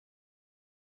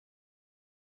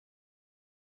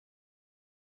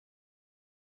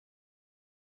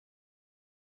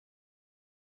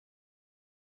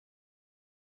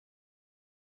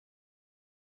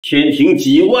天庭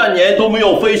几万年都没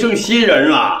有飞升新人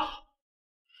了，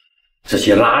这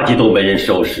些垃圾都没人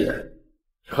收拾，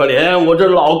可怜我这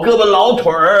老胳膊老腿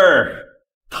儿，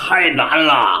太难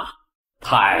了，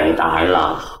太难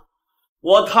了，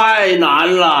我太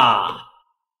难了。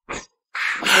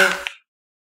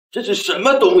这是什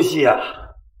么东西呀？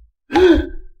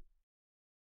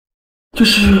这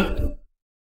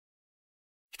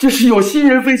是有新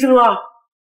人飞升了。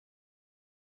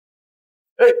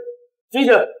哎，醒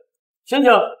醒，醒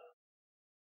醒！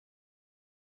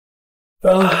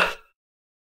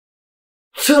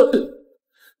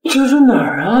这是哪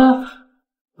儿啊？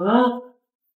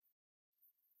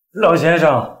老先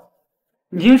生，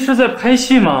您是在拍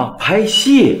戏吗？拍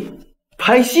戏？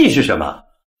拍戏是什么？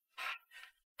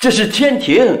这是天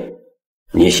庭，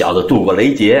你小子渡过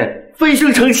雷劫，飞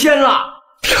升成仙了。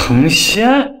成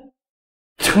仙？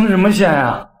成什么仙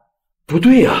啊？不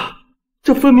对呀，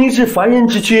这分明是凡人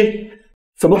之躯，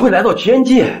怎么会来到天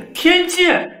界？天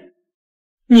界？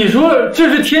你说这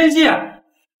是天界？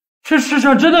这世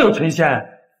上真的有成仙？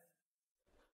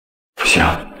不行，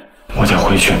我得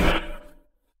回去，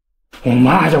我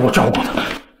妈要我照顾她。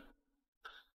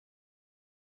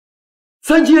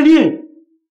三界令，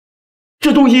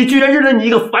这东西居然认了你一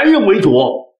个凡人为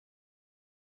主。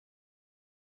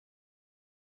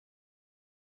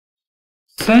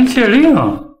三界令？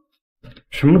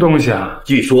什么东西啊？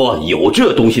据说有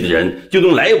这东西的人就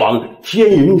能来往天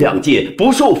人两界，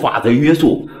不受法则约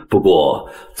束。不过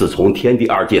自从天地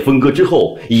二界分割之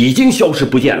后，已经消失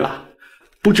不见了。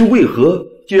不知为何，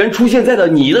居然出现在了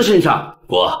你的身上。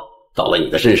不过到了你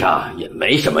的身上也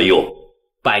没什么用。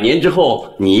100年之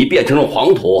后，你变成了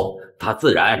黄土，它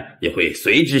自然也会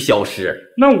随之消失。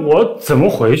那我怎么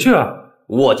回去啊？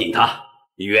握紧它，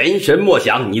元神莫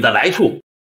想你的来处。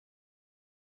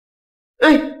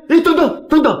哎，等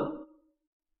等！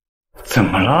怎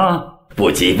么了？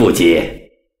不急，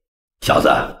小子，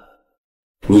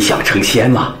你想成仙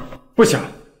吗？不想，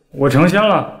我成仙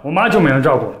了，我妈就没人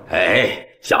照顾了。哎，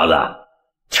小子，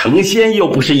成仙又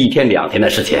不是1天2天的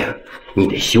事情，你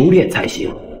得修炼才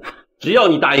行。只要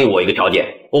你答应我一个条件，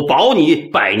我保你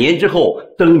100年之后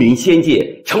登临仙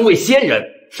界，成为仙人。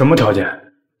什么条件？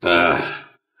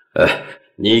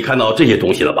你看到这些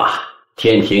东西了吧？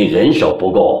天庭人手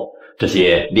不够，这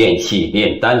些炼气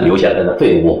炼丹留下来的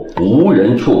废物无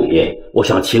人处理，我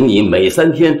想请你每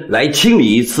3天来清理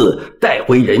一次，带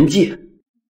回人界。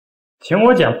请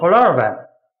我捡破烂呗？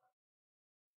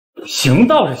行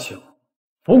倒是行，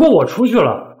不过我出去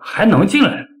了还能进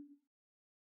来。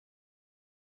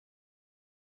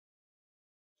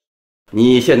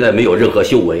你现在没有任何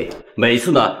修为，每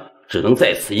次呢只能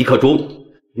在此1刻钟。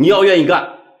你要愿意干，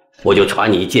我就传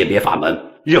你鉴别法门，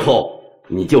日后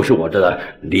你就是我这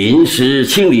临时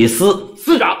清理司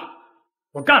司长。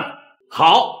我干了。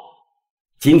好，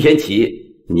今天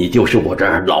起你就是我这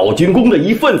儿老军工的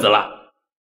一份子了。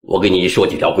我给你说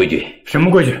几条规矩。什么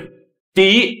规矩？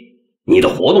第一，你的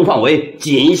活动范围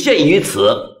仅限于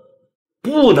此，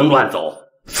不能乱走。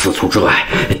此处之外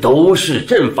都是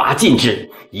阵法禁制，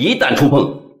一旦触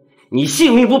碰，你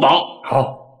性命不保。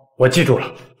好，我记住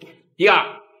了。第二，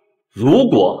如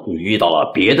果你遇到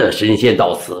了别的神仙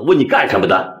到此问你干什么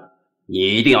的，你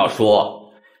一定要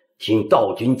说听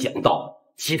道君讲道，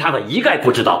其他的一概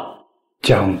不知道。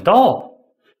讲道？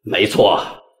没错，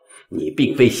你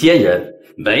并非仙人，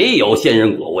没有仙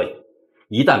人果位，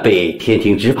一旦被天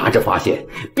庭执法者发现，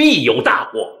必有大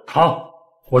祸。好，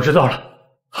我知道了。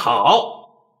好，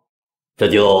这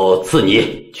就赐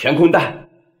你乾坤袋，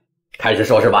开始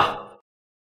收拾吧。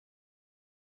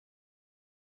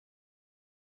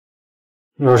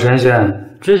有神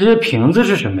仙，这些瓶子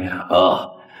是什么呀？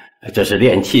这是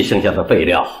炼气剩下的废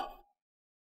料。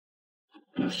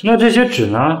那这些纸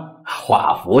呢？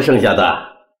画符剩下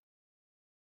的。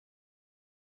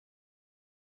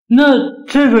那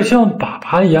这个像粑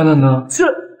粑一样的呢？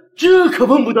这可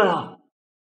碰不得啊！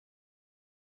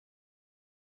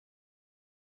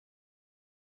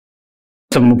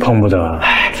怎么碰不得？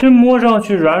这摸上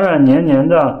去软软黏黏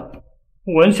的，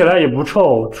闻起来也不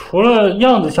臭，除了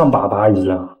样子像粑粑一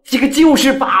样。这个就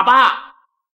是粑粑，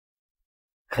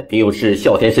肯定又是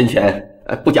哮天神犬，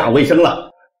不讲卫生了。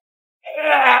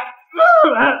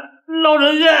老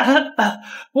人家，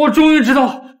我终于知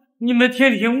道你们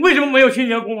天庭为什么没有清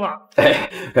洁工了。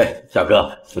小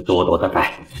哥，多多担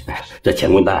待。这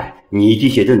乾坤袋你滴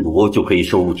血认主就可以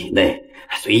收入体内，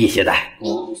随意携带。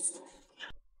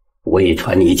我已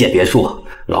传你鉴别术，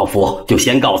老夫就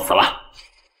先告辞了。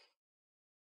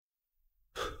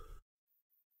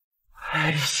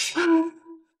哎呀，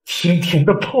天庭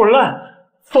的破烂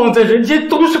放在人间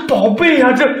都是宝贝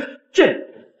呀，这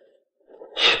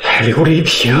还留了一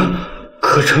瓶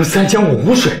合成3江5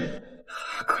湖水，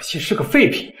可惜是个废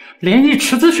品，连1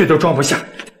池子水都装不下。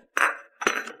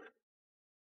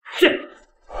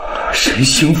神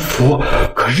行符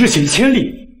可日行千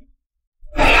里，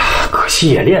哎呀，可惜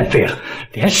也练废了，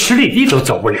连10里地都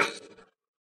走不了。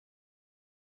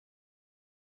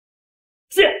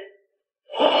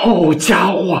好家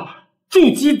伙，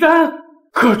筑基丹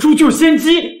可铸就仙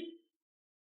机，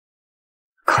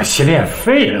可惜练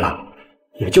废了，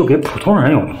也就给普通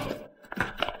人用。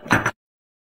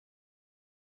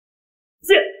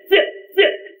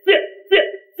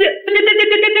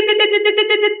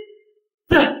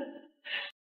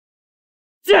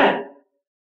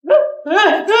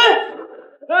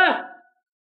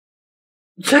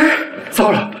糟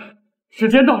了，时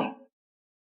间到了。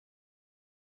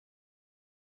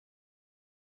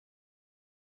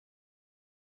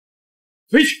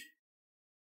回去。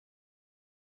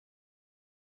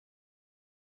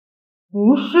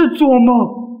不是做梦，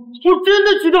我真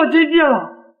的去到仙界了。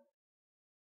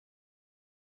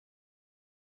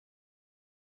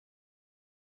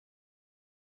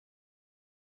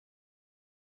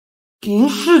不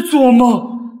是做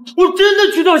梦，我真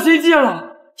的去到仙界了。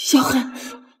小韩，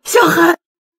小韩，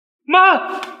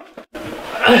妈！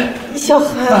小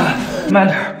韩，慢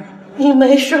点，你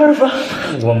没事吧？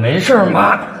我没事，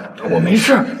妈，我没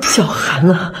事。小韩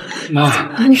啊，妈，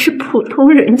俺是普通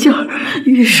人家，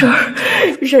遇事儿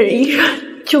忍一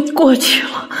忍就过去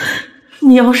了。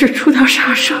你要是出点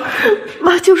啥事，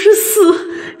妈就是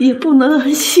死也不能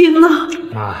安心呐。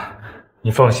妈，你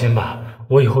放心吧，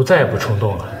我以后再也不冲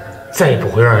动了，再也不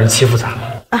会让人欺负咱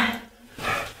了。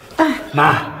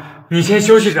妈，你先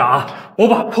休息着啊，我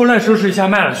把破烂收拾一下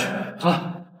卖了去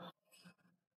啊。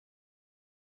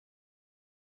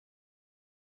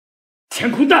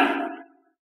填空袋。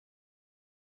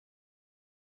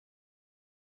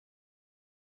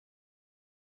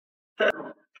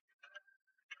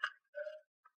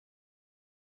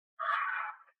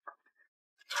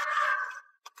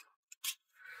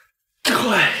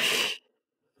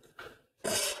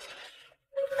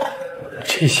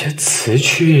这些瓷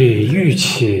器、玉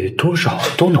器多少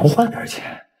都能换点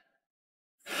钱，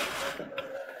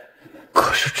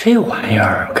可是这玩意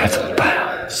儿该怎么办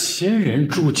啊？仙人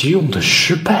筑基用的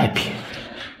失败品，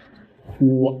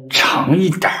我尝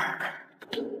一点儿，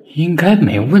应该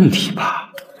没问题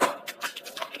吧？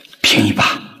拼一把。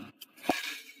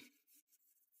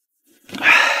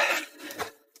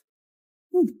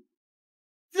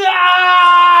小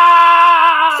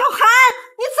韩，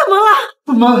你怎么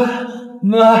了？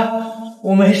妈，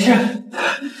我没事。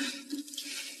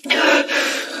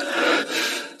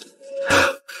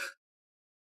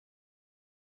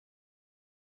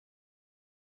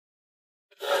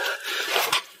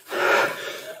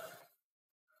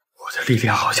我的力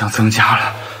量好像增加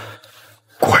了，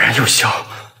果然有效。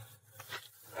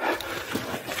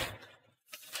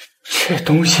这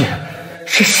东西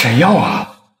是神药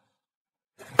啊，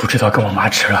不知道跟我妈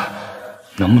吃了，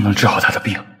能不能治好她的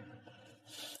病？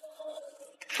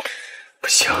不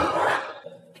行，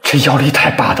这药力太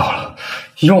霸道了，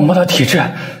以我妈的体质，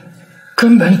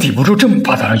根本抵不住这么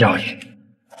霸道的药力。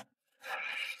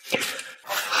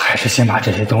还是先把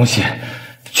这些东西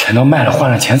全都卖了，换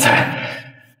了钱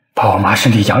财，把我妈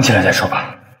身体养起来再说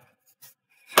吧。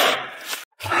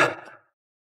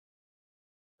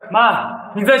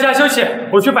妈，你在家休息，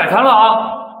我去摆摊了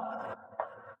啊。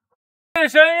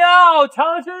神药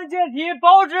强身健体，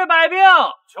包治百病，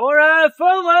穷人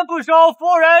分文不收，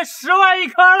富人10万一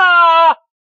颗了。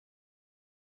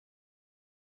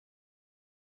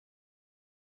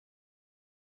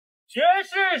绝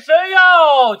世神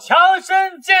药强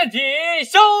身健体，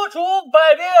消除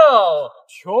百病，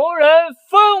穷人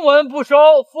分文不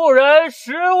收，富人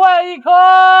10万一颗。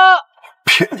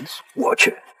骗子！我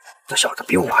去，这小子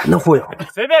比我还能忽悠。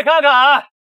随便看看啊。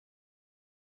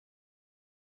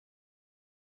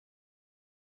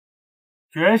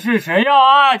绝世神药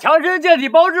啊，强身健体，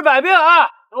包治百病啊！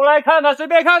都来看看，随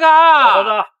便看看啊！小伙子，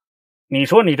你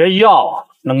说你这药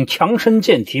能强身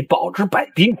健体，保治百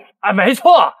病？哎，没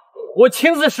错，我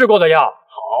亲自试过的药。好，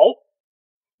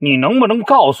你能不能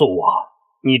告诉我，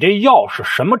你这药是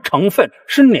什么成分？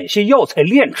是哪些药材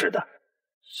炼制的？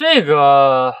这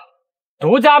个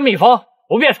独家秘方，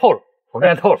不便透露，不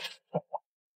便透露。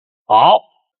好，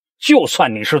就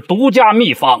算你是独家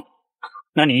秘方，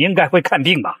那你应该会看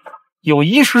病吧？有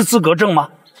医师资格证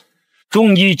吗？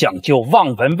中医讲究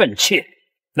望闻问切，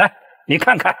来，你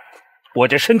看看我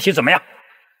这身体怎么样？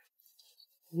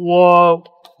我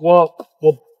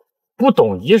不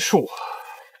懂医术。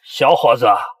小伙子，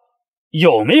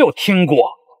有没有听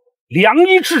过良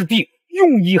医治病，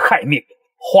用医害命？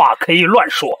话可以乱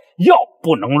说，药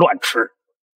不能乱吃。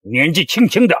年纪轻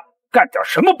轻的干点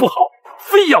什么不好，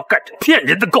非要干这骗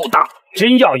人的勾当。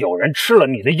真要有人吃了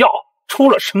你的药，出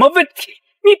了什么问题，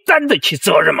你担得起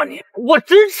责任吗？你我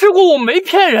真吃过，我没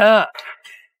骗人。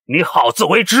你好自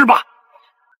为之吧。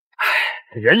唉，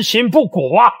人心不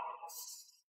古啊！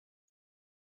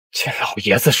这老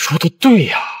爷子说的对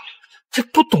呀，这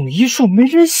不懂医术没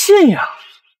人信呀。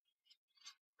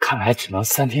看来只能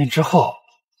3天之后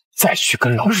再去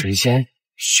跟老神仙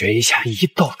学一下医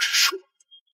道之术。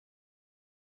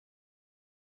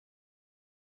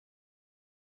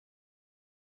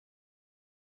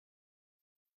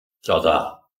小子，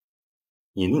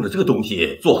你弄的这个东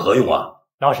西作何用啊？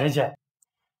老神仙，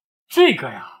这个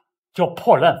呀叫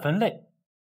破烂分类。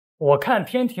我看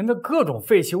天庭的各种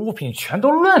废弃物品全都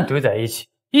乱堆在一起，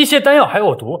一些丹药还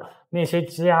有毒，那些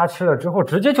鸡鸭吃了之后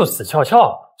直接就死翘翘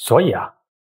了。所以啊，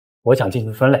我想进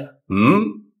行分类。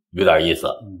有点意思。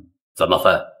怎么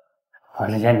分？老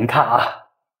神仙，您看啊，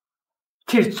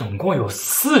这总共有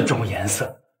4种颜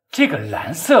色。这个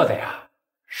蓝色的呀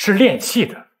是炼器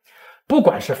的，不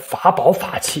管是法宝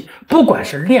法器，不管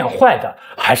是炼坏的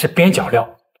还是边角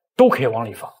料，都可以往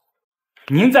里放。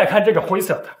您再看这个灰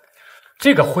色的，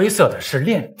这个灰色的是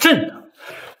炼阵的，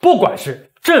不管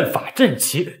是阵法阵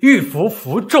旗、玉符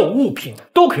符咒物品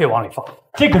都可以往里放。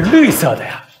这个绿色的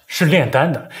呀是炼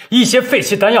丹的，一些废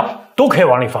弃丹药都可以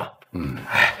往里放。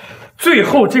最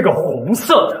后这个红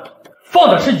色的放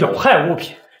的是有害物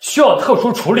品，需要特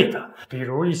殊处理的，比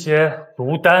如一些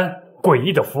毒丹、诡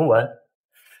异的符文。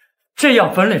这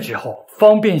样分类之后，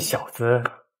方便小子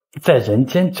在人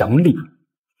间整理。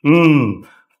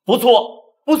不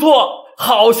错，不错，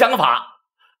好想法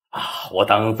啊！我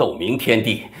当奏明天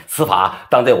地，此法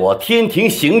当在我天庭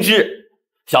行之。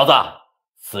小子，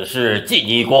此事记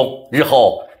你一功，日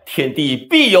后天帝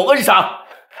必有恩赏。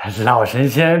老神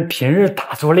仙平日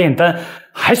打坐炼丹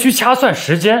还需掐算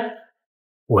时间，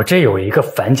我这有一个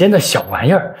凡间的小玩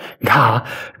意儿，你看啊，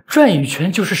转一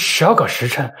圈就是12个时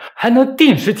辰，还能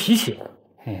定时提醒。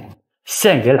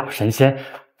献给老神仙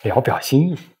表表心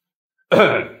意。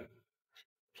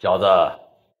小子，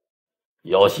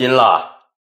有心了。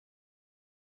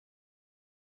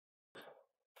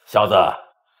小子，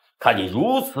看你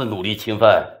如此努力勤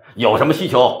奋，有什么需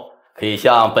求可以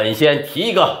向本仙提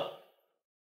一个。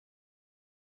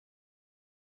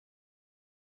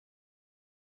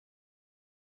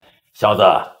小子，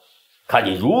看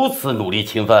你如此努力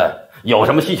勤奋，有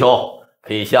什么需求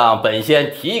可以向本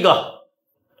仙提一个。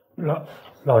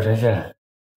老神仙，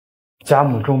家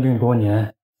母重病多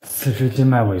年，四肢经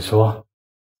脉萎缩，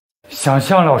想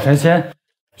向老神仙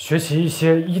学习一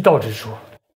些医道之术。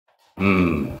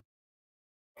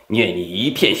念你一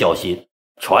片孝心，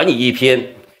传你一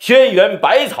篇轩辕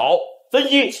百草真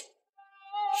经。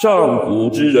上古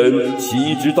之人，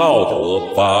其之道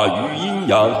者，法于阴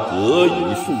阳，合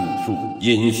以术数，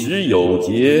饮食有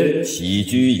节，起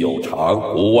居有常，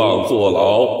不忘坐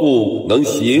牢，故能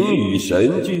形与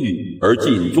神俱，而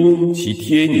尽终其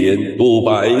天年，度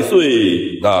100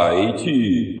岁，乃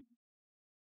去。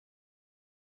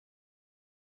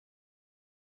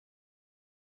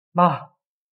妈，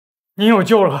您有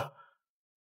救了！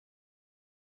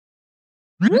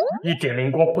一点灵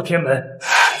光不天门，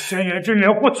轩辕之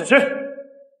源护此身。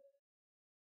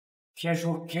天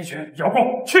枢、天璇、瑶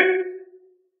光去，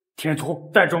天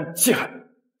图、岱宗、气海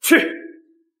去，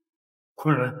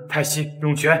昆仑、太溪、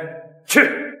涌泉去，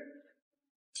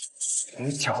从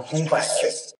巧通百穴，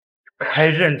开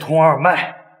任通二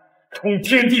脉，通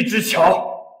天地之桥。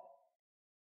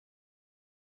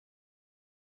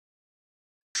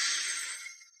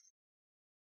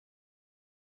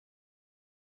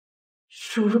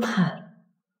叔叔看，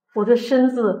我的身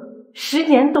子10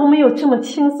年都没有这么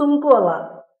轻松过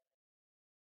了。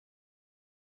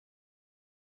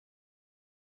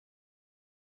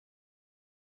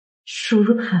叔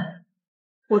叔看，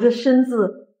我的身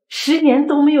子10年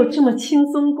都没有这么轻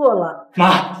松过了。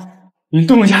妈，您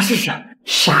动一下试试。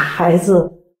傻孩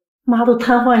子，妈都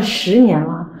瘫痪10年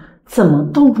了，怎么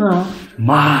动啊？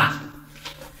妈，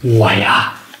我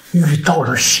呀遇到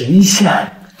了神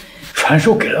仙。传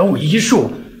授给了我医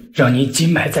术，让您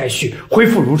经脉再续，恢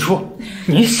复如初。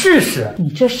您试试。你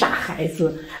这傻孩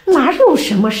子，哪有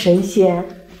什么神仙？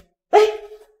哎，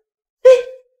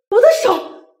我的手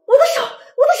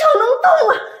能动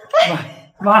了！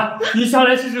哎，妈，你下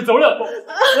来试试走2步。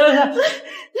来，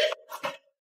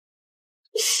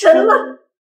神了，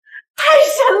太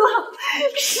神了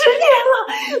！10年了，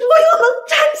我又能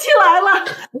站起来了。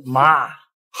妈，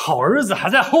好日子还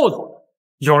在后头，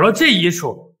有了这医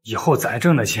术。以后咱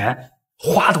挣的钱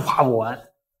花都花不完。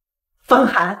方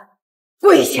寒，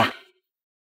跪下！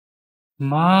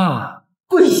妈，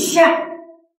跪下！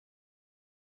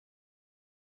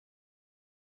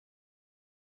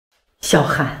小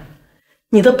涵，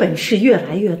你的本事越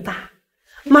来越大，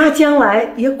妈将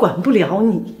来也管不了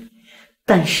你。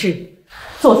但是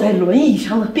坐在轮椅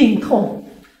上的病痛，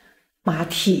妈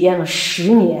体验了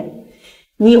10年。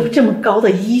你有这么高的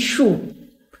医术，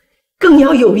更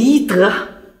要有医德。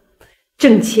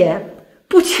挣钱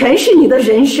不全是你的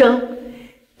人生，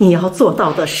你要做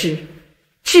到的是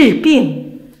治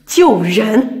病救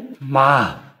人。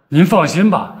妈，您放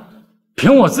心吧，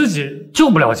凭我自己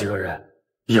救不了几个人。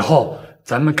以后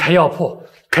咱们开药铺、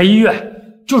开医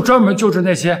院，就专门救治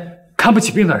那些看不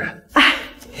起病的人。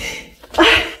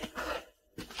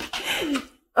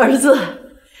儿子，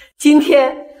今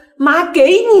天妈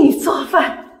给你做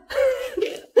饭。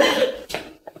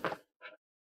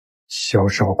萧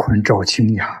少坤、赵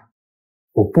清雅，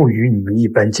我不与你们一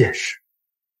般见识，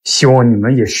希望你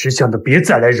们也识相的别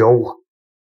再来惹我。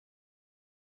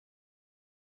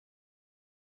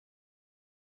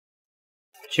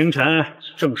清晨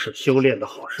正是修炼的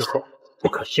好时候，不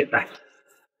可懈怠。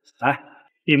来，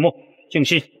闭目静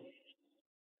心，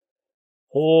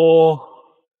呼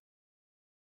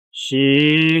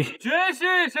吸。绝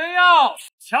世神药，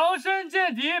强身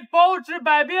健体，包治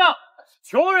百病。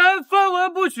穷人分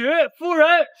文不许，富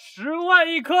人10万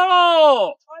1颗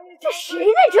喽！这谁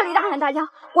在这里大喊大叫？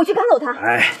我去赶走他。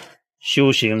哎，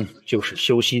修行就是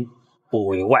修心，不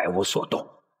为外物所动。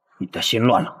你的心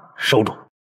乱了，收住。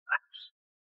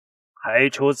排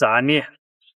除杂念，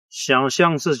想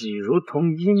象自己如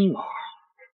同婴儿，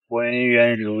浑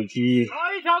圆如鸡。尝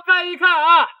一尝，看一看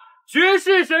啊！绝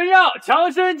世神药，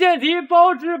强身健体，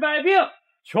包治百病。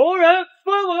穷人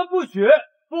分文不许，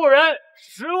富人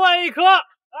10万1颗。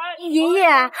爷爷，你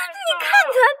看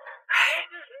他，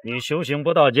你修行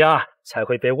不到家，才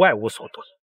会被外物所动。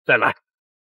再来，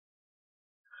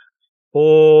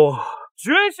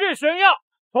绝世神药，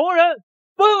穷人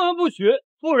分文不许，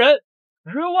富人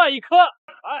10万1颗。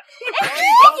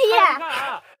爷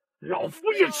爷，老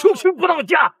夫也修行不到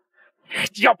家，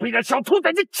要被那小兔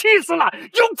崽子气死了，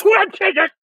又出来骗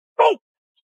人！走，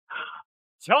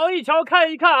瞧一瞧，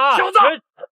看一看啊！小子，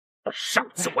上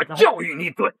次我教育你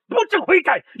一顿，不知悔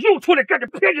改，又出来干着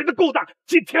骗人的勾当，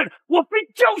今天我非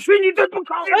教训你一顿不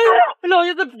可！哎，老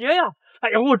爷子别呀！哎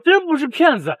呀，我真不是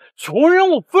骗子，穷人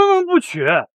我分文不取。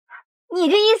你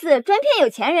这意思专骗有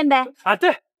钱人呗？啊，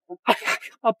对。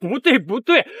不对，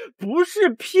不是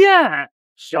骗。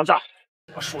小子，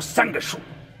我数3个数，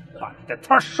把你的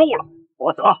摊收了，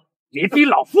否则你逼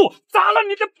老夫砸了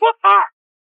你的破摊。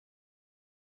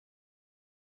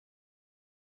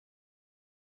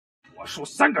我数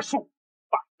3个数，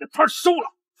把你的摊收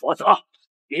了，否则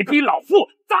你逼老夫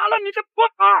砸了你的破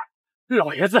摊。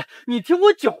老爷子，你听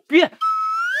我狡辩。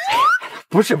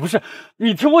不是，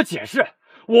你听我解释，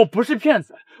我不是骗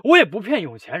子，我也不骗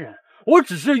有钱人。我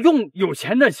只是用有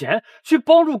钱的钱去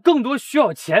帮助更多需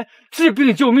要钱治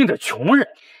病救命的穷人。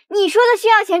你说的需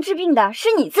要钱治病的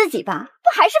是你自己吧？不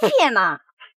还是骗吗？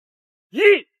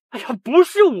哎呀，不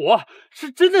是我，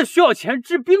是真的需要钱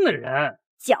治病的人。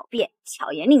狡辩，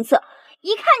巧言令色，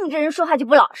一看你这人说话就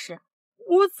不老实。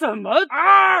我怎么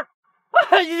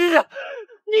哎呀，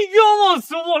你冤枉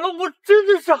死我了！我真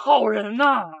的是好人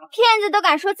呐！骗子都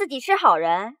敢说自己是好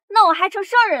人，那我还成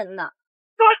圣人呢。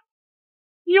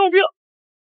你有病，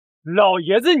老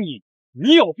爷子你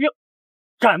有病，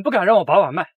敢不敢让我把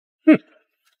碗卖？哼，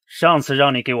上次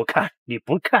让你给我看，你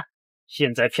不看，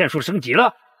现在骗术升级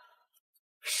了，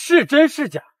是真是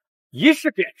假，一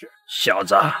试便知。小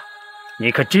子，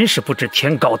你可真是不知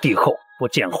天高地厚，不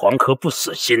见黄河不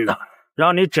死心呐！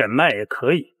让你诊脉也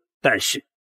可以，但是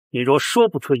你若说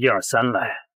不出1、2、3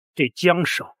来，这缰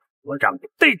绳我让你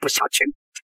背不下去。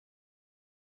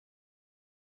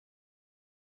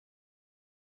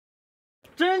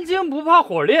真金不怕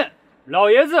火炼，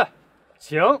老爷子，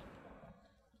请。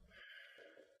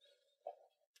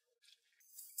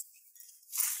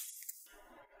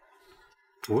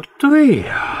不对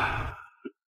呀，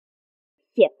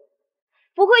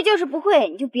不会就是不会，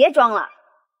你就别装了。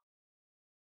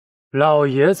老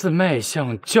爷子脉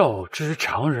象较之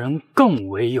常人更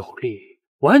为有力，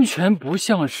完全不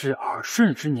像是耳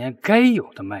顺之年该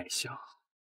有的脉象，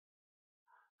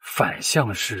反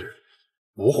像是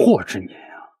不惑之年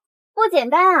啊！不简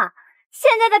单啊！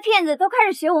现在的骗子都开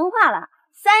始学文化了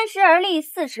，30而立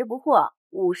，40不惑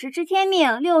，50知天命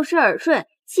，60耳顺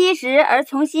，70而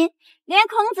从心，连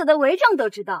孔子的为政都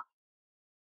知道。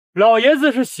老爷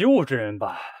子是习武之人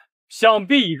吧？想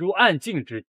必已入暗境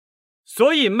之地，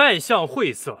所以脉象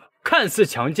晦涩，看似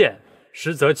强健，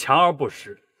实则强而不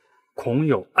实，恐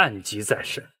有暗疾在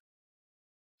身。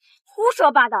胡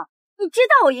说八道！你知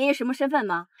道我爷爷什么身份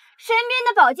吗？身边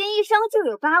的宝剑一生就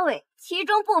有8位，其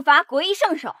中不乏国医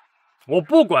圣手。我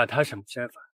不管他什么身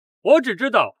份，我只知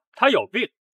道他有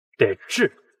病，得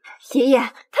治。爷爷，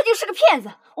他就是个骗子，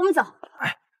我们走。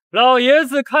老爷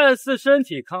子看似身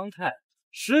体康泰，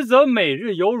实则每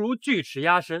日犹如锯齿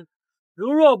压身。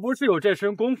如若不是有这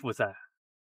身功夫在，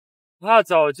怕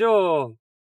早就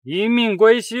一命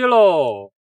归西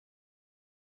喽。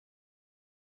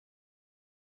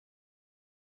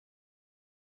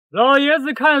老爷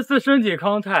子看似身体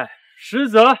康泰，实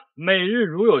则每日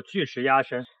如有锯齿压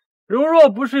身。如若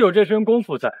不是有这身功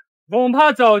夫在，恐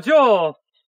怕早就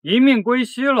一命归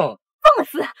西喽。放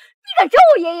肆！你敢咒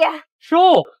我爷爷？收！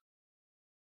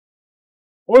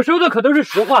我说的可都是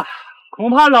实话，恐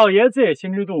怕老爷子也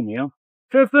心知肚明。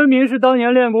这分明是当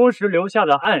年练功时留下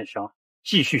的暗伤。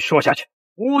继续说下去。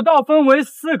武道分为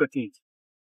4个境界：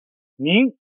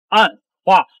明、暗、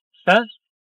化、丹。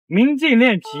明境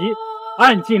练皮，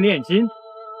暗境练筋，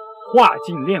化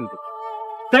境练骨，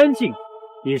丹境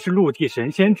也是陆地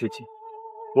神仙之境。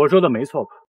我说的没错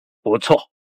吧？不错。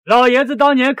老爷子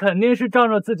当年肯定是仗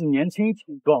着自己年轻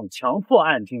体壮，强迫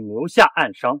暗境留下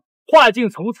暗伤，化境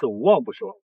从此无望不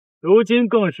说。如今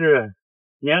更是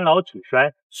年老体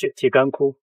衰，血气干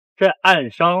枯，这暗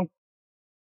伤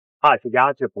怕是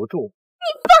压制不住。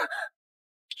你放！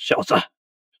小子，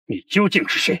你究竟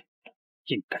是谁？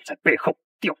竟敢在背后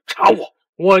调查我？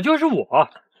我就是我，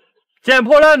捡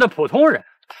破烂的普通人。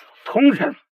普通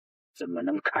人怎么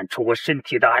能看出我身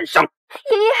体的暗伤？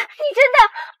爷爷，你真的……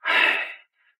唉，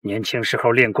年轻时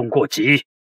候练功过急。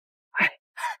唉，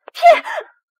天！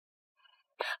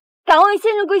敢问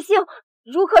先生贵姓？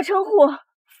如何称呼？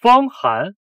方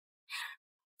寒。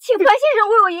请樊先生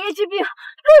为我爷爷治病，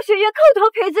陆学员叩头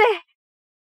赔罪。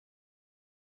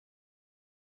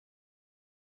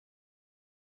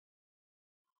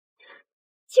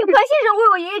请樊先生为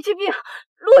我爷爷治病，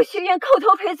陆学员叩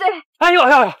头赔罪。哎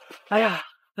呀，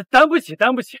担不起，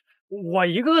我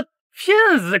一个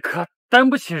骗子可担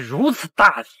不起如此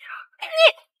大礼啊！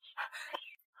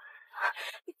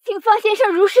请方先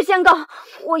生如实相告，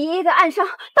我爷爷的暗伤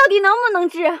到底能不能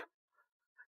治？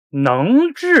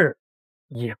能治，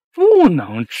也不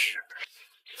能治。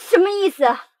什么意思？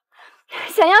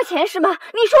想要钱是吗？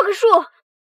你说个数。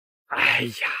哎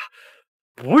呀，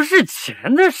不是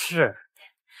钱的事。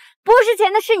不是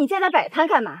钱的事，你在那摆摊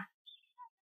干嘛？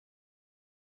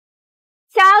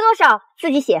想要多少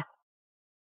自己写。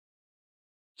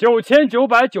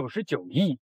9999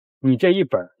亿，你这一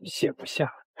本写不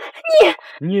下。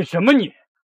你什么你？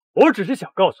我只是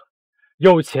想告诉你，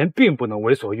有钱并不能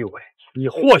为所欲为。你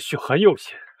或许很有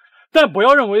钱，但不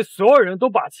要认为所有人都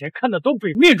把钱看得都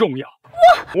比命重要。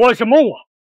我什么我？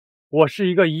我是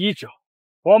一个医者。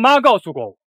我妈告诉过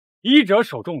我，医者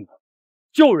首重的，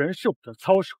救人是我的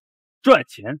操守，赚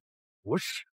钱不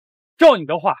是。照你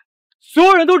的话，所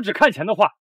有人都只看钱的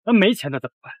话，那没钱的怎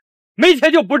么办？没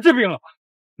钱就不治病了吗？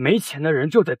没钱的人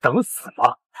就得等死吗？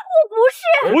我不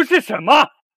是。不是什么？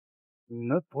你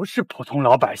们不是普通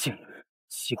老百姓，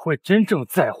岂会真正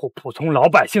在乎普通老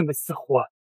百姓的死活？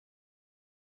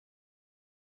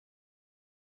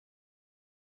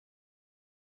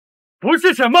不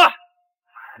是什么？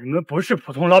你们不是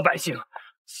普通老百姓，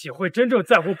岂会真正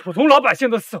在乎普通老百姓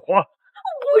的死活？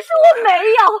不是，我没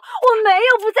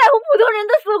有不在乎普通人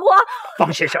的死活。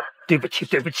方先生，对不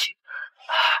起，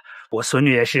我孙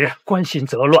女也是关心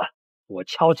则乱。我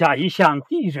乔家一向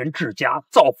一人治家，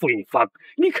造福一方。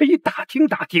你可以打听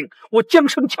打听，我江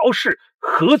省乔氏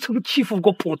何曾欺负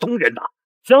过普通人呐？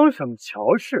江省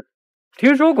乔氏，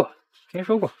听说过。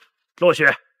落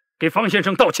雪，给方先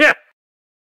生道歉。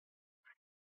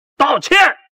道歉！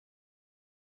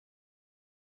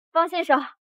方先生，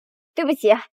对不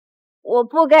起，我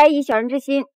不该以小人之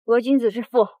心夺君子之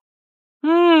腹。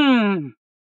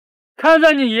看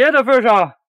在你爷爷的份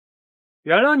上，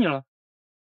原谅你了。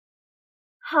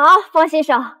好，方先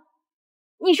生，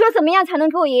你说怎么样才能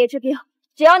给我爷爷治病？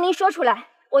只要您说出来，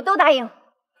我都答应。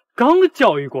刚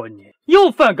教育过你，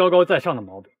又犯高高在上的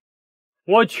毛病。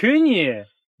我娶你，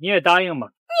你也答应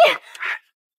吗？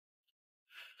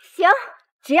行，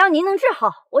只要您能治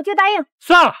好，我就答应。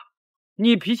算了，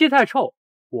你脾气太臭，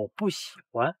我不喜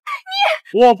欢。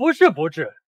我不是不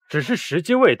治，只是时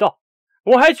机未到，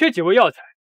我还缺几味药材，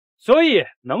所以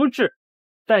能治，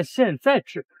但现在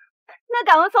治不了。那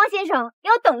敢问方先生，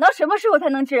要等到什么时候才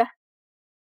能治？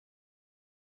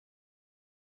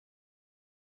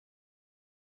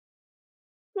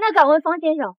那敢问方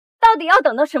先生，到底要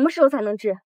等到什么时候才能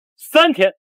治？3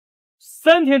天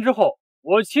，3天之后，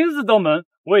我亲自登门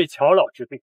为乔老治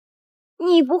病。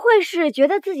你不会是觉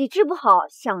得自己治不好，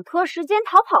想拖时间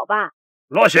逃跑吧？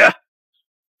落雪，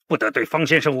不得对方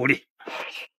先生无礼。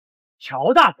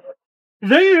乔大哥，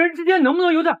人与人之间能不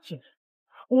能有点信任？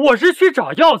我是去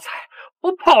找药材，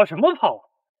我跑什么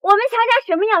跑？我们乔家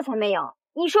什么药材没有？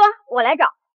你说，我来找。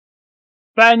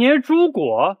100年朱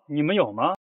果你们有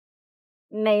吗？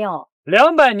没有。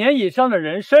200年以上的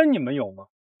人参你们有吗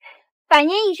？100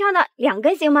年以上的2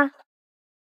根行吗？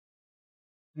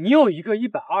你有一个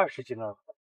120斤的，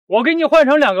我给你换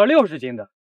成2个60斤的，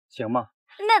行吗？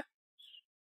那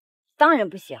当然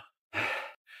不行。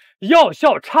药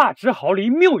效差之毫厘，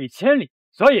谬以千里，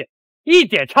所以一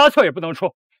点差错也不能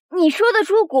出。你说的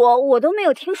朱果我都没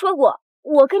有听说过，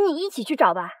我跟你一起去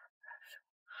找吧。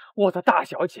我的大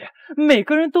小姐，每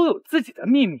个人都有自己的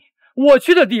秘密，我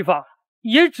去的地方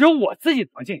也只有我自己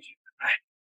能进去。哎，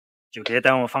就别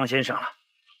耽误方先生了。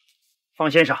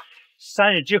方先生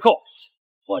，3日之后，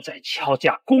我在乔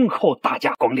家恭候大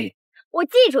驾光临。我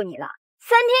记住你了。3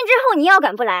天之后你要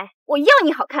敢不来，我要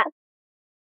你好看。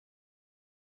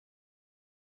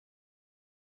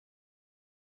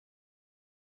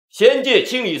仙界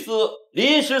清理司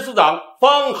临时司长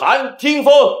方寒听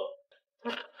风，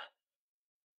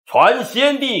传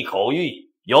先帝口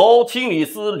谕，由清理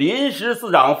司临时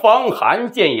司长方寒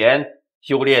建言，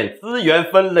修炼资源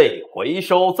分类回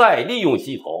收再利用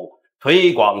系统，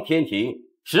推广天庭，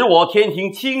使我天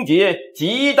庭清洁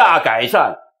极大改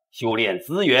善，修炼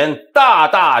资源大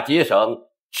大节省，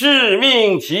敕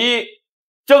命其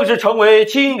正式成为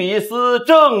清理司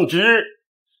正职。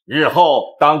日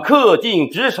后当恪尽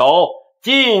职守，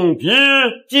尽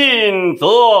职尽责。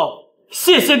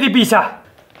谢先帝陛下。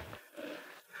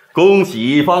恭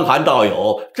喜方寒道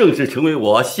友正式成为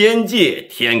我仙界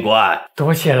天官。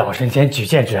多谢老神仙举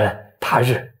荐之恩，他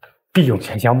日必用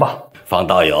钱相报。方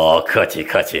道友客气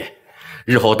客气，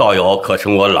日后道友可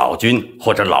称我老君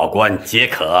或者老官皆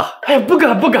可。哎，不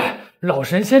敢不敢，老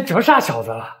神仙折煞小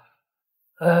子了。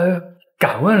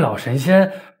敢问老神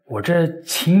仙，我这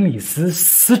清理司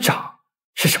司长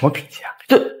是什么品级啊？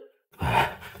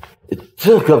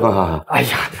这个嘛，哎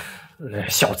呀，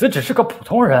小子只是个普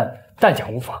通人，但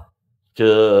讲无妨。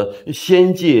这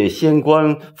仙界仙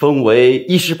官分为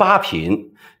18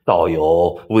品，道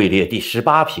友位列第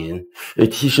18品。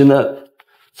其实呢，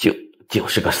就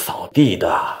是个扫地的。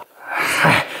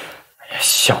嗨，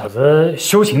小子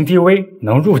修行低微，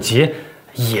能入籍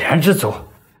已然知足。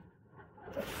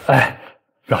哎，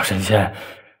老神仙，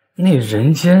那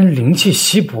人间灵气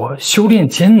稀薄，修炼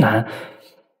艰难，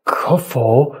可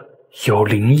否有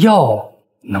灵药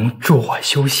能助我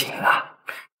修行啊？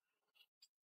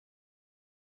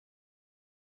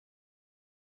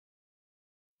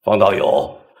方道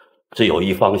友，只有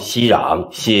一方息壤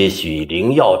些许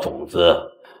灵药种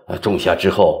子，种下之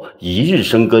后1日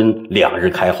生根，2日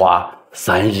开花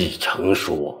，3日成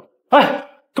熟。哎，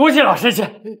多谢老神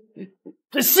仙，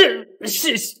谢，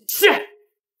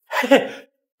嘿嘿，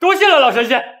多谢了老神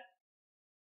仙。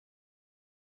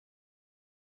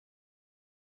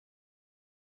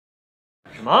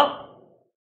什么？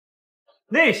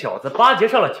那小子巴结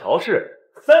上了乔氏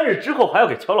，3日之后还要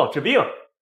给乔老治病？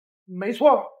没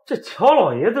错，这乔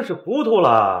老爷子是糊涂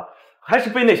了，还是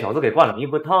被那小子给灌了迷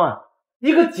魂汤啊？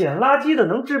一个捡垃圾的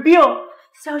能治病？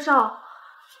萧少，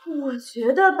我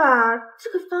觉得吧，这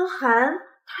个方寒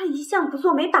他一向不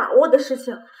做没把握的事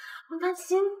情，我担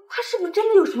心他是不是真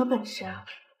的有什么本事啊？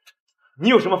你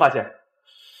有什么发现？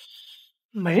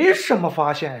没什么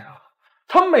发现呀，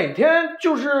他每天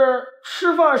就是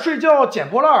吃饭睡觉捡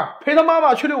破烂，陪他妈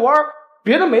妈去遛弯，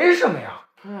别的没什么呀。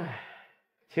唉，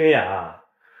青雅，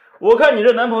我看你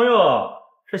这男朋友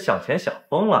是想钱想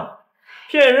疯了，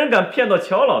骗人敢骗到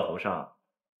乔老头上，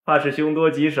怕是凶多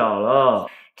吉少了。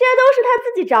这都是他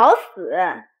自己找死，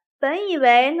本以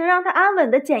为能让他安稳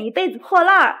的捡一辈子破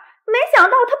烂，没想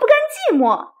到他不甘寂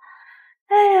寞。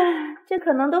哎呀，这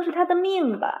可能都是他的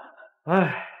命吧。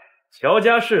唉，乔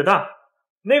家势大，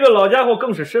那个老家伙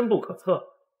更是深不可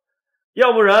测，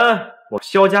要不然我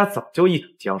萧家早就一统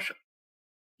江山，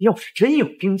要是真有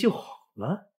病就好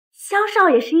了。萧少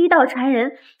也是医道传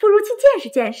人，不如去见识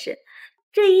见识。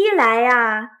这一来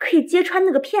呀，可以揭穿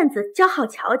那个骗子，教好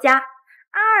乔家；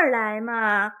二来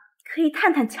嘛，可以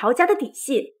探探乔家的底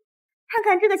细，看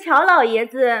看这个乔老爷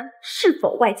子是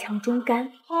否外强中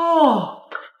干。哦，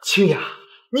清雅，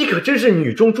你可真是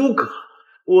女中诸葛，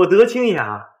我得清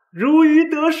雅如鱼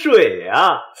得水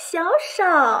啊！小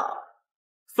少，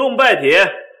送拜帖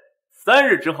，3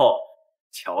日之后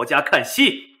乔家看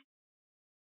戏。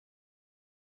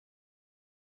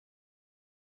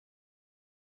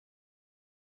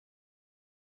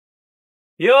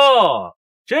哟，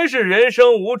真是人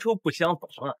生无处不相逢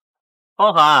啊！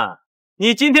方寒，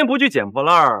你今天不去捡破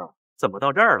烂，怎么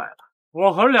到这儿来了？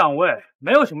我和2位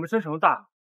没有什么深仇大恨，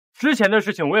之前的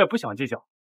事情我也不想计较，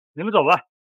你们走吧。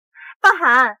方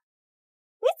寒，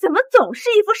你怎么总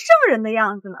是一副圣人的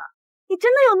样子呢？你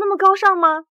真的有那么高尚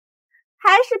吗？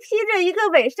还是披着一个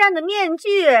伪善的面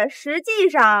具，实际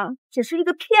上只是一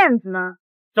个骗子呢？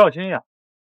赵金呀，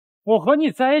我和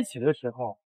你在一起的时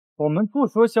候，我们不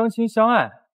说相亲相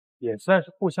爱，也算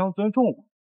是互相尊重了。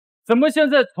怎么现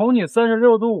在从你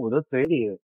36度5的嘴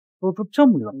里说出这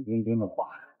么冷冰冰的话？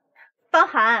方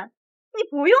涵，你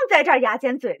不用在这儿牙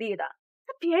尖嘴利的。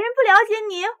那别人不了解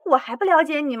你，我还不了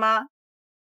解你吗？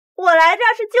我来这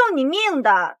儿是救你命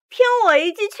的，听我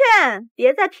一句劝，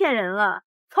别再骗人了，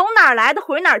从哪儿来的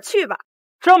回哪儿去吧。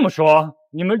这么说，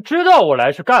你们知道我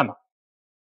来是干嘛？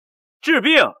治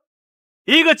病，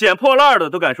一个捡破烂的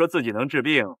都敢说自己能治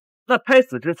病，那拍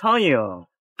死只苍蝇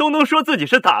都能说自己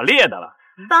是打猎的了。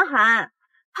方涵，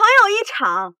朋友一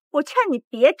场，我劝你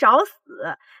别找死，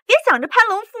别想着攀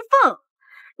龙附凤。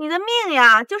你的命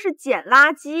呀，就是捡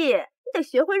垃圾，你得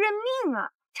学会认命啊！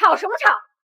吵什么吵？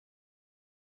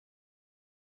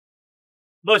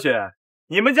落雪，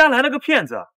你们家来了个骗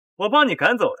子，我帮你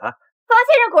赶走他。方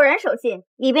先生果然守信，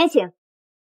里边请。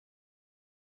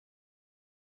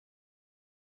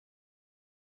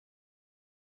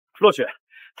落雪，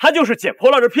他就是捡破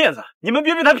烂的骗子，你们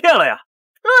别被他骗了呀！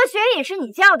落雪也是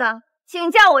你叫的，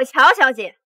请叫我乔小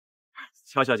姐。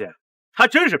乔小姐，他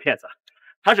真是骗子，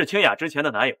他是清雅之前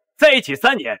的男友，在一起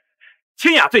3年。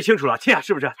清雅最清楚了，清雅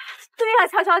是不是？对呀，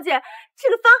乔小姐，这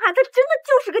个方涵他真的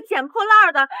就是个捡破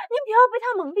烂的，您不要被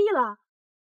他蒙蔽了。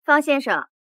方先生，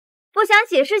不想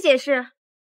解释解释？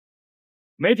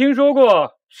没听说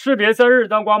过士别3日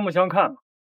当刮目相看吗？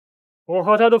我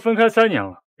和他都分开3年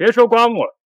了，别说刮目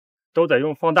了，都得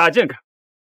用放大镜看。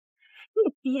你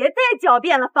别再狡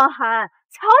辩了，方涵，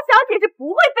乔小姐是不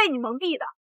会被你蒙蔽的。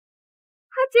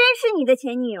她真是你的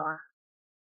前女友啊？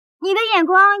你的眼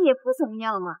光也不怎么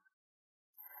样嘛。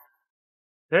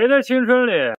谁的青春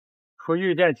里会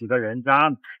遇见几个人渣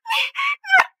呢？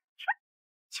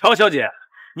乔小姐，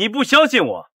你不相信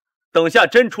我，等下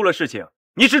真出了事情，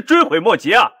你是追悔莫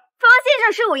及啊！方先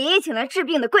生是我爷爷请来治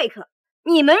病的贵客，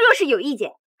你们若是有意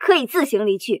见，可以自行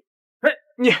离去。哎，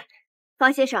你，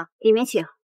方先生，里面请。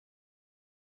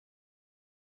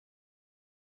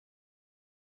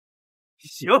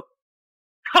行，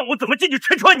看我怎么进去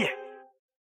拆穿你！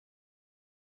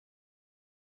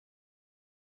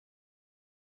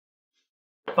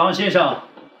方先生，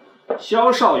萧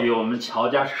少与我们乔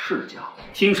家是世交，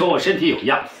听说我身体有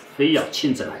恙，非要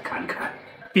亲自来看看，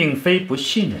并非不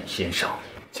信任先生。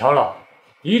乔老，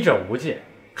医者无界，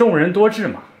众人多智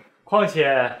嘛。况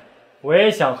且我也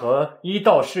想和医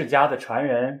道世家的传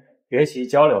人学习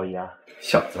交流一样。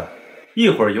小子，一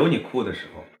会儿有你哭的时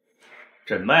候，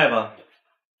诊脉吧。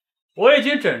我已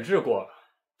经诊治过了，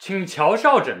请乔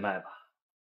少诊脉吧。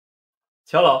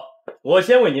乔老，我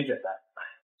先为您诊脉。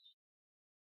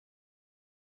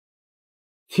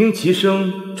听其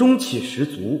声，中气十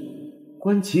足；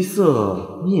观其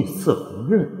色，面色红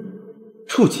润；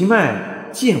触其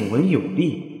脉，见闻有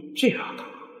力。这样的，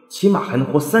起码还能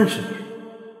活30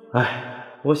年。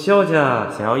哎，我萧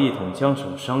家想要一统江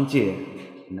省商界，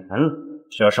难了。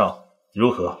萧少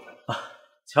如何啊？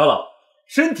乔老，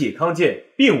身体康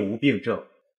健，并无病症，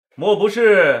莫不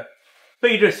是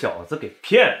被这小子给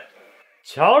骗了？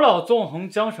乔老纵横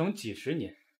江省几十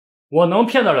年，我能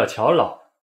骗得了乔老？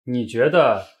你觉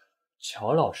得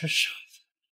乔老是傻子？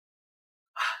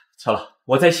乔老，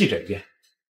我再细诊一遍。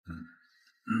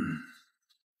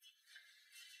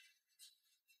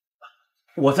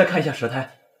我再看一下舌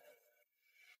苔。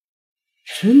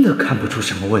真的看不出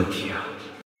什么问题啊。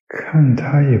看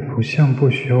他也不像不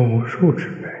学无术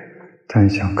之辈，但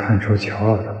想看出乔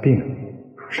老的病，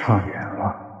差远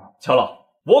了。乔老，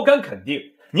我敢肯定，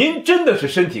您真的是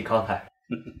身体康泰。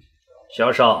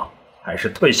萧少，还是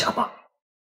退下吧。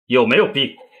有没有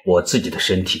病，我自己的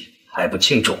身体还不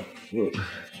清楚。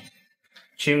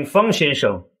请方先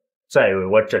生再为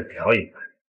我诊疗一番。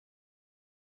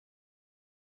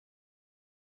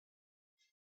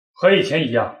和以前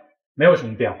一样，没有什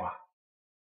么变化。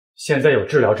现在有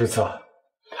治疗之策，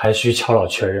还需乔老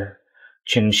确认。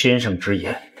请先生直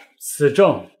言。此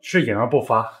症是隐而不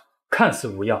发，看似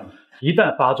无恙，一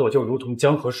旦发作就如同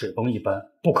江河水崩一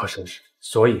般，不可收拾。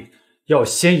所以要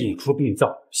先引出病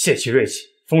灶，泄其锐气，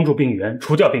封住病源，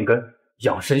除掉病根，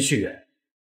养生续元。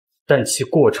但其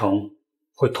过程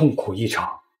会痛苦异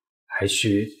常，还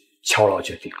需乔老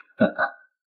决定。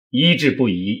医治不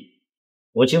疑，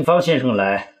我请方先生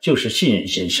来就是信任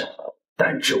先生，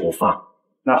但治无方。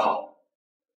那好，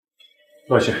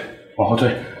落雪，往后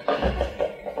退。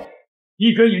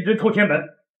一针引针透天门，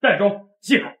淡中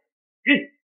细口。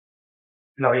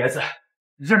老爷子，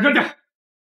忍着点。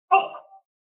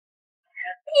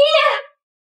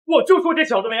我就说这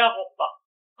小子没安好吧，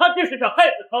他就是想害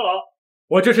死曹老。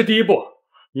我这是第一步，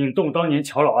引动当年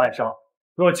乔老暗伤，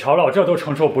若乔老这都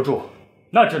承受不住，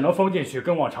那只能封进去，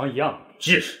跟往常一样。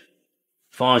是，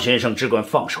方先生只管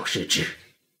放手是之，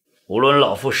无论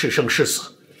老夫是生是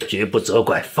死，绝不责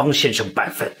怪方先生半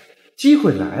分。机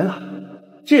会来了，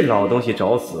这老东西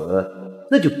找死，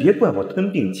那就别怪我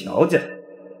吞并乔家。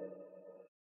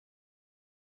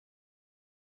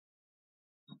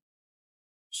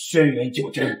轩辕九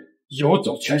真游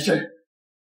走全身，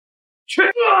去！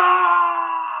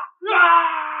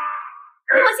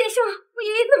王先生，我爷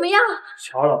爷怎么样？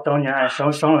乔老当年暗伤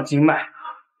伤了经脉，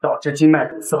导致经脉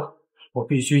堵塞，我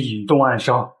必须引动暗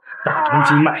伤，打通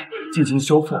经脉进行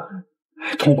修复，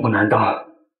痛苦难当。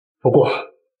不过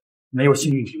没有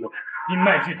幸运值，阴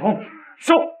脉俱通，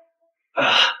收！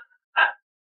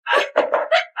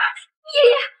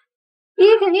爷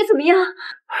爷感觉怎么样？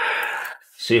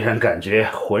虽然感觉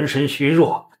浑身虚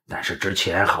弱，但是之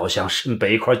前好像身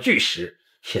背一块巨石，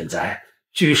现在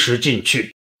巨石进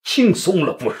去，轻松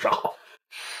了不少。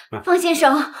方先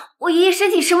生，我爷爷身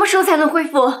体什么时候才能恢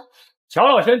复？乔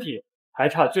老身体还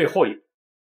差最后一步，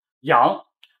养。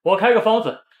我开个方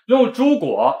子，用猪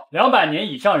果200年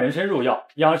以上人参入药，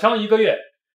养伤1个月。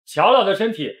乔老的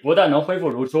身体不但能恢复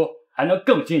如初，还能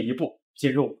更进一步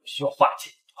进入需要化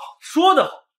境。说得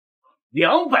好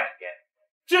，200年，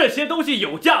这些东西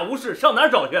有价无市，上哪儿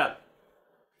找去？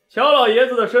乔老爷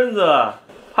子的身子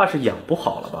怕是养不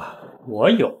好了吧？我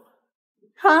有。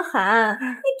方寒，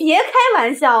你别开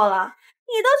玩笑了，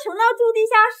你都穷到住地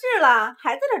下室了，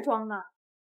还在这装呢。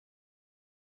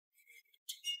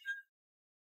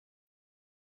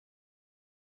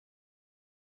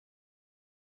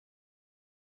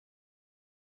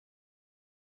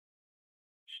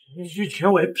区区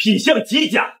权威，品相极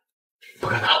佳，不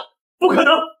可能，不可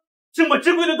能！这么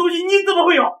珍贵的东西你怎么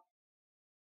会有？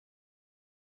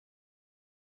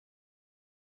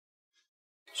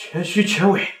全虚全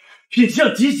伪，品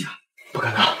相极佳，不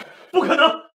可能，不可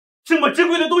能！这么珍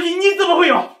贵的东西你怎么会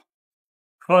有？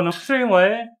可能是因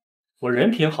为我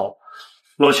人品好。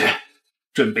罗雪，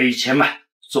准备1000万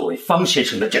作为方先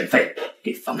生的诊费，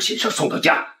给方先生送到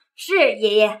家。是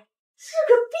爷爷。治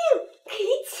个病给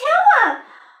1000万，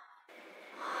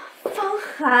方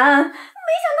寒，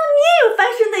没想到你也有翻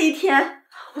身的一天，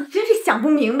我真是想不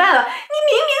明白了，你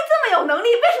明明这么有能力，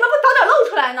为什么不早点露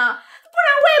出来呢？不然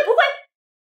我也不会。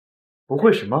不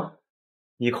会什么？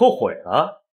你后悔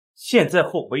了？现在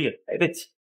后悔也来得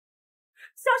及。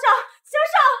销售！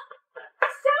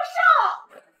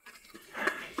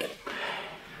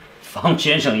方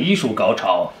先生医术高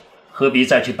超，何必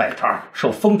再去摆摊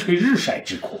受风吹日晒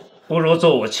之苦？不如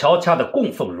做我乔家的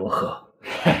供奉如何？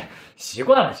习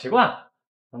惯了，习惯了。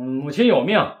母亲有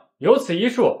命，有此医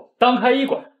术，当开医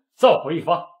馆，造福一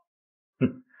方。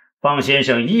方先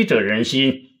生医者仁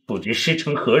心，不知师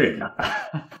承何人呢？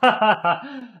哈哈哈，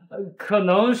可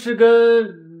能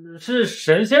是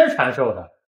神仙传授的。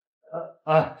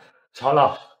乔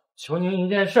老，求您一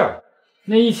件事儿，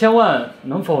那1000万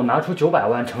能否拿出900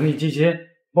万成立基金，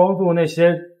帮助那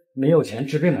些没有钱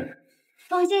治病的人？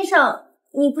方先生，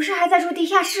你不是还在住地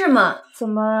下室吗？怎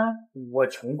么？我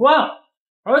穷惯了，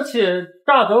而且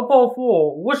大德暴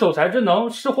富，无守财之能，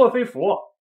是祸非福。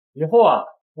以后啊，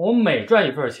我每赚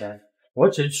一份钱，我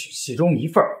只取其中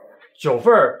1份，9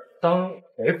份当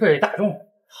回馈大众。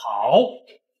好，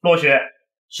落雪，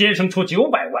先生出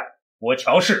900万，我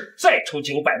乔氏再出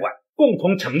900万，共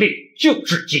同成立救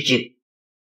治基金。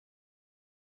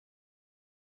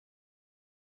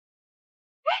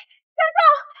教授，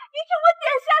你听我解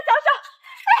释啊，教授。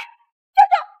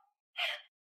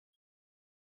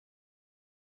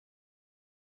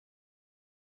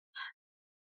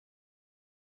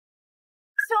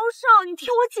教授，你听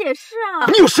我解释啊！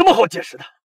你有什么好解释的？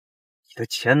你的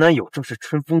前男友正是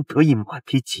春风得意马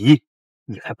蹄疾，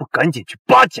你还不赶紧去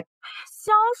巴结？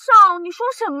萧少，你说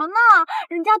什么呢？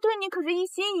人家对你可是一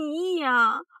心一意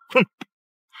啊！哼！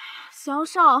萧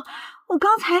少，我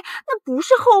刚才那不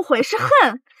是后悔，是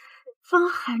恨。方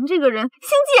寒这个人心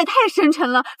机也太深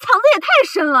沉了，藏得也太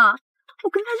深了。我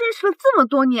跟他认识了这么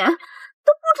多年，都不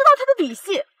知道他的底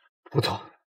细。不错，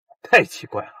太奇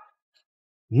怪了。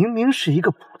明明是一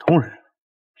个普通人，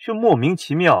却莫名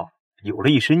其妙有了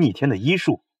一身逆天的医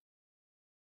术。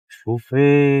除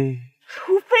非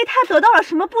他得到了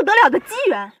什么不得了的机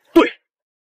缘。对，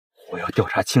我要调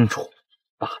查清楚，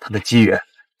把他的机缘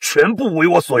全部为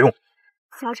我所用。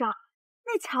小少，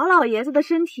那乔老爷子的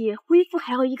身体恢复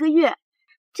还要1个月，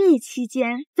这期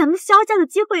间咱们萧家的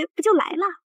机会不就来了？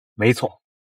没错，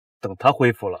等他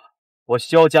恢复了，我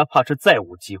萧家怕是再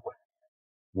无机会。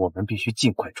我们必须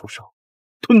尽快出手，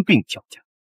吞并乔家。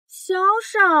萧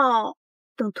少，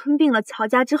等吞并了乔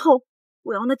家之后，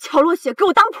我要那乔若雪给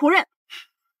我当仆人，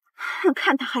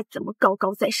看他还怎么高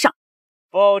高在上。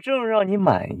保证让你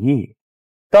满意。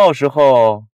到时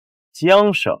候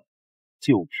江省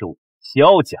就是我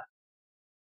萧家。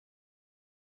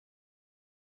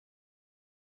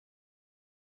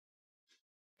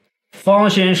方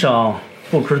先生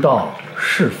不知道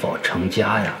是否成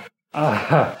家呀？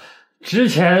之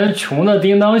前穷的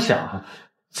叮当响，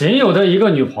仅有的一个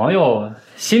女朋友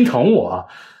心疼我，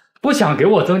不想给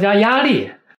我增加压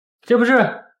力，这不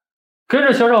是跟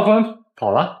着萧少芬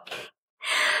跑了。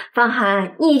方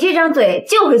寒，你这张嘴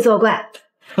就会作怪。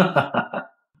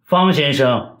方先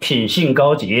生品性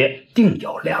高洁，定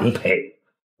有良配。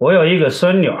我有一个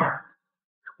孙女儿，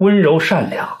温柔善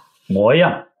良，模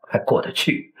样还过得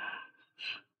去。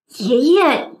爷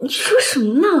爷，你说什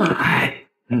么呢？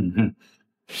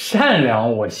善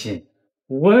良我信，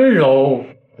温柔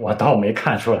我倒没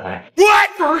看出来。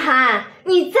方寒，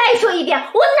你再说一遍，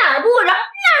我哪儿不温柔？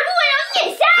你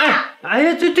眼瞎呀？哎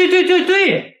呀，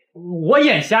对，我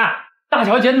眼瞎，大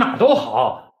小姐哪儿都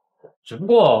好，只不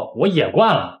过我野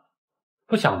惯了，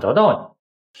不想得到你。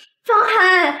方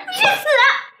寒，你去死！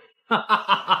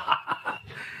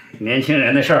年轻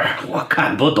人的事儿我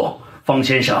看不懂，方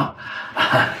先生，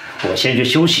我先去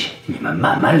休息，你们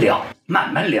慢慢聊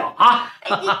啊！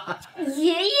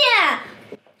爷爷，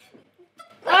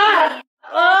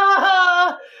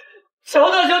小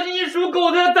道消息一出，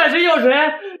狗子暂时要谁？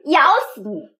咬死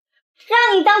你！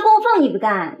让你当供奉你不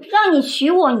干，让你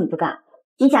娶我你不干，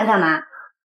你想干嘛？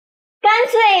干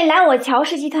脆来我乔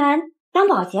氏集团当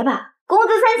保洁吧，工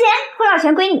资3000，护料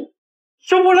全归你。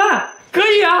收破烂可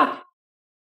以啊！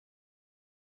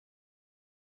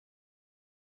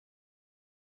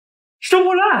收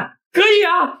破烂可以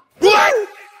啊！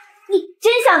你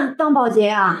真想当保洁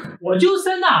啊？我就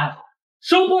3大爱好：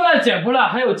收破烂、捡破烂，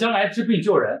还有将来治病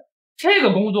救人。这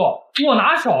个工作我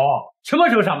拿手，什么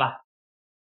时候上班？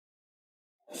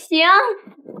行，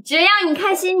只要你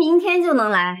开心，明天就能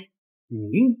来。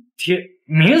明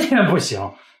天不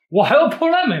行，我还有破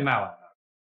烂没卖完。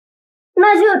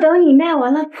那就等你卖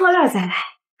完了破烂再来，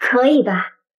可以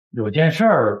吧？有件事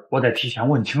儿我得提前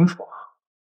问清楚啊。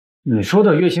你说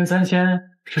的月薪3000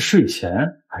是税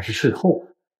前还是税后？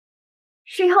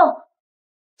税后。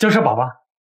交社保吧。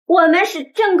我们是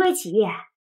正规企业，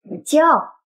骄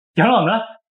傲。养老呢？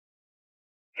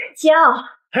骄傲。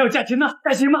还有假期呢？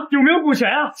带薪吗？有没有股权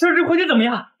啊？升职回馈怎么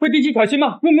样？会定期调薪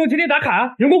吗？用不用天天打卡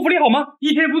啊？员工福利好吗？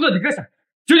一天工作几个小时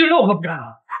？996我都不干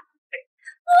啊！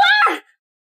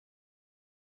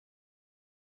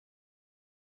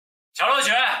乔若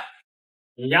雪，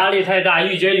你压力太大，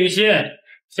郁结于心，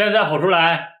现在吼出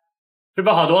来，是不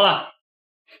是好多了？滚！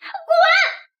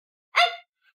哎，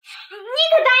你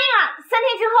可答应了，3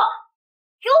天之后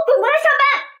给我滚过来上班。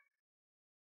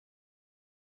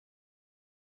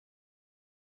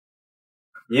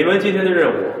你们今天的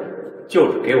任务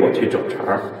就是给我去找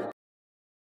茬。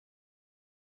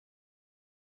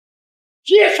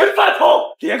这群饭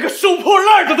桶，连个收破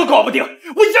烂的都搞不定，我养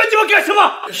你们干什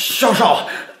么？小少，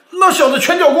那小子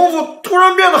拳脚功夫突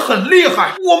然变得很厉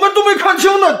害，我们都没看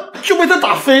清呢，就被他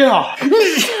打飞了。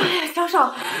小少，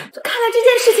看来这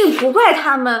件事情不怪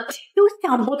他们，又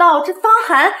想不到这方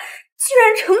寒居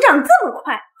然成长这么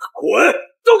快。滚！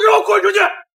都给我滚出去！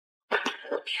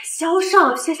萧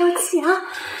少，消消气啊！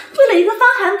为了一个方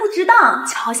寒不值当，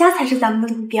乔家才是咱们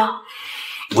的目标。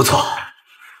不错，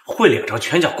会2招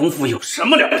拳脚功夫有什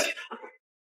么了不起的？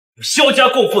有萧家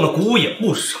供奉的古物也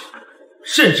不少，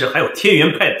甚至还有天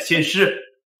元派的仙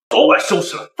师，早晚收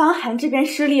拾了。方寒这边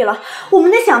失利了，我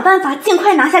们得想办法尽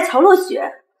快拿下乔若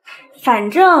雪。反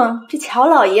正这乔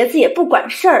老爷子也不管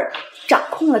事儿，掌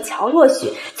控了乔若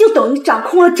雪，就等于掌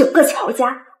控了整个乔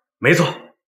家。没错，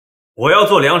我要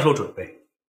做2手准备。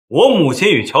我母亲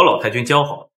与乔老太君交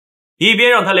好，一边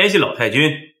让他联系老太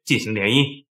君进行联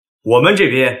姻，我们这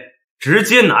边直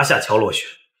接拿下乔若雪，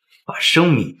把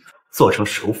生米做成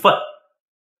熟饭。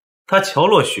他乔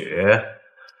若雪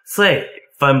再也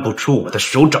翻不出我的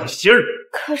手掌心儿。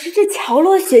可是这乔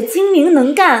若雪精明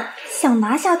能干，想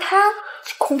拿下她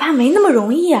恐怕没那么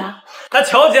容易啊。他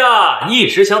乔家一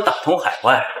直想打通海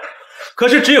外，可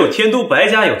是只有天都白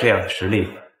家有这样的实力。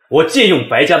我借用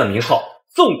白家的名号，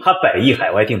送他100亿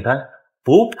海外订单，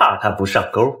不怕他不上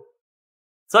钩。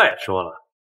再说了，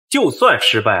就算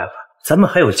失败了，咱们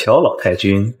还有乔老太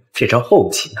君这招后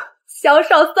旗呢。小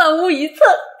少算无一策，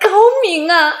高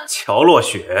明啊！乔若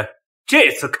雪，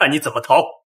这次看你怎么逃！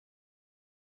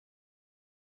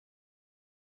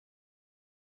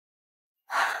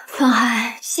方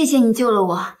寒，谢谢你救了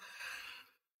我。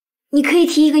你可以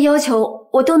提一个要求，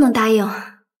我都能答应。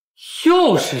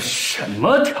又是什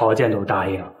么条件都答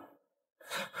应？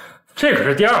这可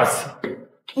是第2次。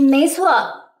没错，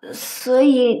所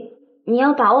以你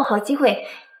要把握好机会，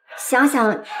想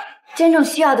想真正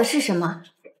需要的是什么。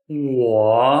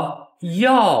我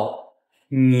要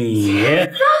你。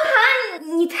方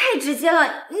涵，你太直接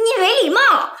了，你没礼貌。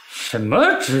什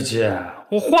么直接？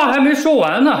我话还没说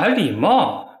完呢，还礼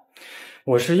貌？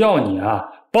我是要你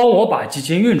啊，帮我把基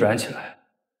金运转起来。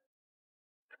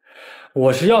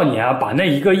我是要你啊，把那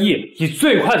1个亿以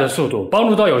最快的速度帮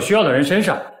助到有需要的人身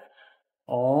上。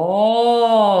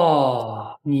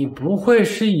哦，你不会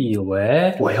是以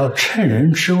为我要趁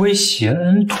人之危挟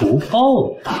恩图报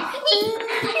吧？你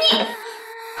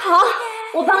好，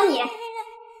我帮你。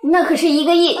那可是1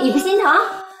个亿，你不心疼？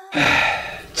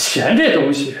唉，钱这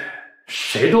东西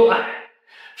谁都爱，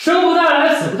生不带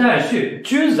来，死不带去，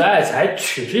君子爱财，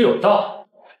取之有道。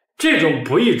这种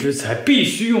不义之财必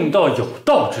须用到有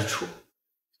道之处，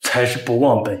才是不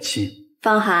忘本心。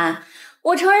方涵，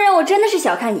我承认我真的是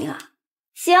小看你了。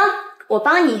行，我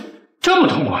帮你。这么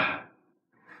痛快？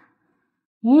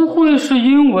不会是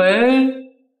因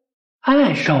为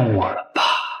爱上我了吧？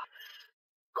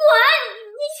滚！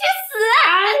你去死！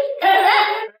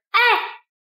哎，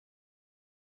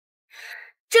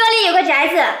这里有个宅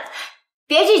子，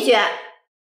别拒绝。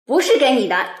不是给你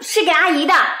的，是给阿姨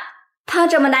的。她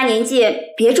这么大年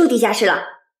纪，别住地下室了。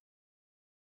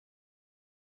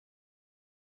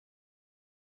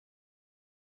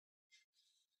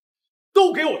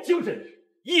都给我精神点！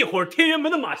一会儿天元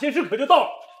门的马先生可就到了。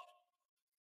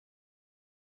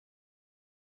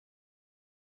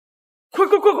快！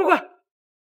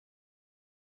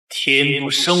天不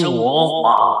生我，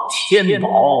马天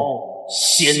宝，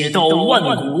仙道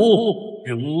万古，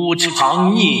如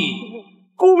长逆。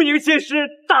恭迎仙师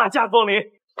大驾光临。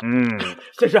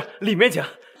仙师，里面请。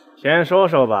先说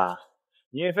说吧，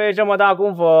你费这么大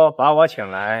功夫把我请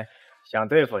来，想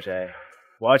对付谁？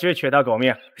我去取他狗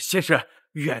命。仙师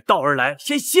远道而来，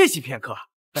先歇息片刻，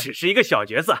只是一个小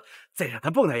角色，再让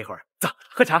他蹦跶一会儿。走，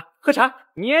喝茶。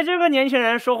你这个年轻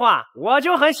人说话，我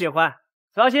就很喜欢。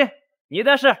小心，你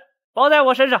的事包在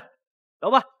我身上。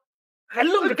走吧。还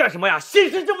愣着干什么呀？仙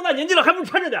师这么大年纪了，还不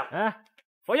撑着点？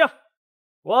不用。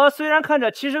我虽然看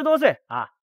着70多岁啊，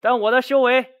但我的修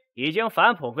为已经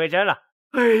返璞归真了。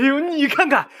哎呦，你看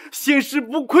看，仙师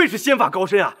不愧是仙法高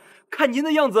深啊！看您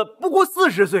的样子，不过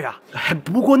40岁啊。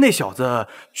不过那小子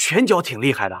拳脚挺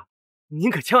厉害的，您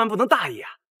可千万不能大意啊！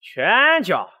拳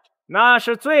脚那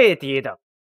是最低的，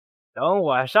等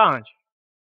我上去，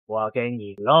我给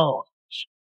你露。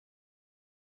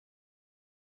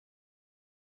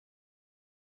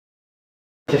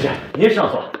仙师，您上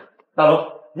座。大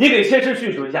龙，你给仙师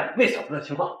叙述一下那小子的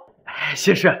情况。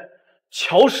仙师，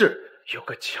乔氏有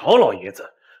个乔老爷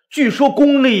子，据说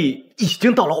功力已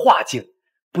经到了化境，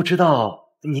不知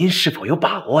道您是否有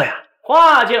把握呀？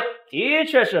化境的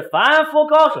确是凡夫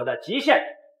高手的极限，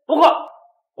不过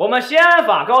我们仙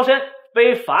法高深，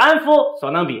非凡夫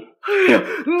所能比。哎呀，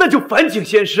那就烦请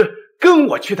仙师跟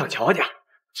我去趟乔家，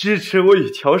支持我与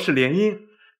乔氏联姻，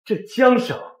这江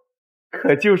省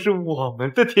可就是我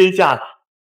们的天下了。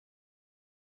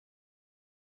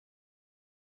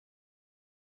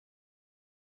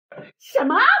什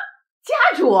么？家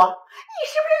主，你是不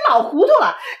是老糊涂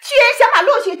了？居然想把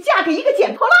落雪嫁给一个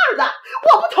捡破烂的，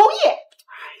我不同意！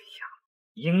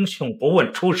英雄不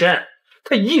问出身，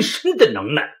他一身的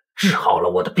能耐治好了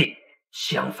我的病，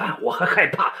相反我还害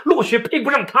怕落雪配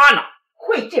不上他呢。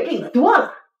会治病的多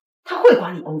了，他会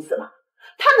管理公司吗？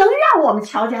他能让我们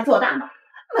乔家做大吗？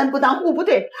门不当户不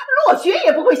对，落雪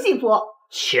也不会幸福。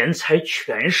钱财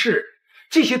权势，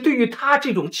这些对于他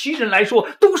这种奇人来说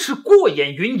都是过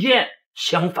眼云烟。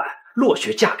相反，落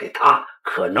雪嫁给他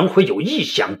可能会有意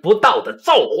想不到的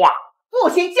造化。不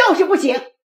行就是不行，萧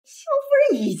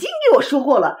夫人已经给我说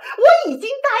过了，我已经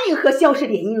答应和萧氏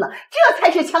联姻了，这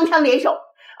才是强强联手。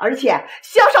而且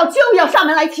萧少就要上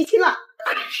门来提亲了。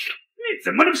你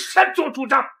怎么能擅作主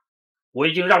张？我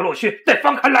已经让落雪带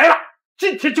方涵来了，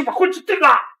今天就把婚事定了。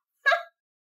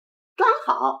刚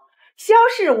好萧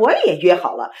氏我也约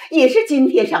好了，也是今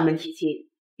天上门提亲，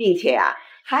并且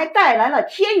还带来了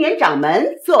天元掌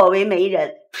门作为媒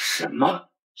人。什么？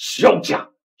萧家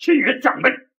天元掌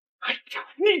门？哎呀，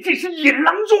你这是引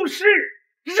狼入室，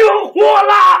惹祸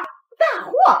了！大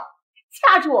祸！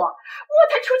家主，我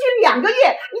才出去2个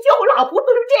月，你就老糊涂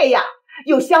成这样。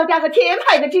有萧家和天元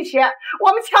派的支持，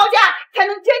我们乔家才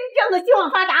能真正的兴旺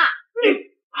发达。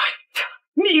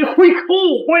你会后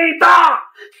悔的。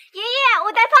爷爷，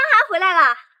我带方涵回来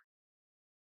了。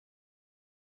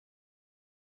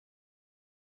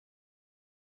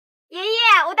爷爷，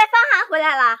我带方涵回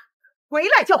来了。回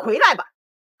来就回来吧，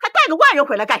还带个外人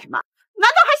回来干什么？难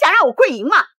道还想让我跪营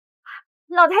吗？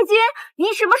老太君，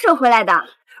您什么时候回来的？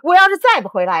我要是再不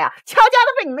回来乔家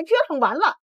都被你们折腾完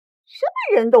了，什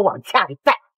么人都往家里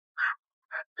带。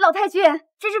老太君，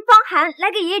这是方寒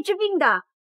来给爷爷治病的。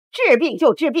治病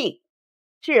就治病，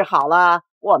治好了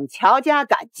我们乔家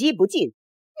感激不尽，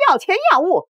要钱要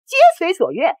物皆随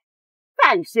所愿。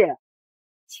但是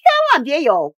千万别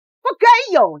有不该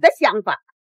有的想法。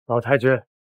老太君，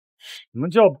什么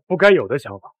叫不该有的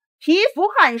想法？蚍蜉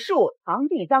撼树，螳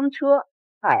臂当车，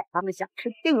害他们想吃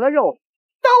定了肉，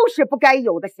都是不该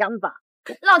有的想法。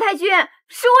老太君，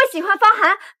是我喜欢方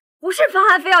寒，不是方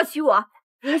寒非要娶我。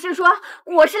您是说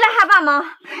我是癞蛤蟆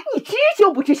吗？你知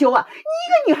羞不知羞啊！你一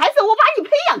个女孩子，我把你培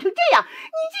养成这样，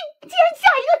你竟然嫁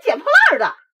一个捡破烂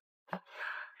的！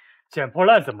捡破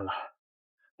烂怎么了？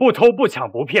不偷不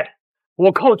抢不骗，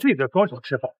我靠自己的双手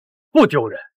吃饭，不丢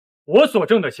人。我所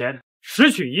挣的钱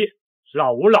10取1，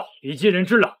老无老以及人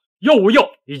之老，幼无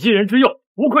幼以及人之幼，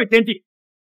无愧天地。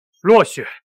落雪，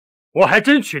我还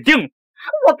真娶定了。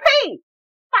我呸！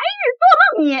白日做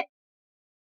梦你！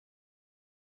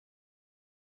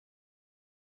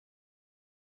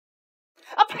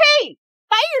啊呸！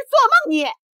白日做梦你！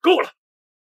够了！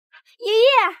爷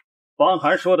爷，方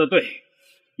寒说的对，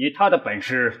以他的本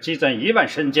事积攒1万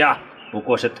身家，不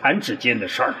过是弹指间的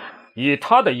事儿。以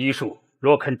他的医术，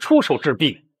若肯出手治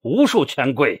病，无数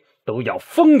权贵都要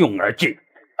蜂拥而进。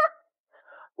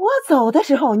我走的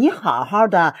时候，你好好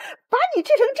的，把你治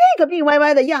成这个病歪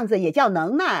歪的样子也叫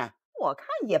能耐？我看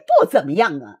也不怎么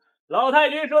样啊。老太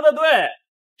君说的对，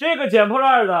这个捡破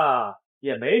烂的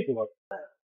也没多。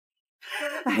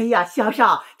哎呀，萧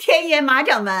少、天野马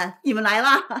掌们，你们来了！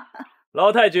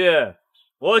老太君，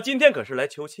我今天可是来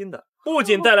求亲的，不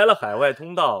仅带来了海外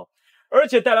通道，而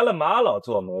且带来了马老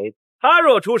做媒。他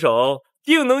若出手，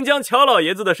定能将乔老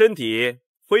爷子的身体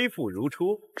恢复如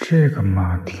初。这个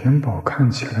马田宝看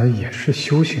起来也是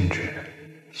修行之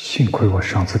人，幸亏我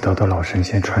上次得到老神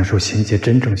仙传授仙界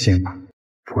真正仙法，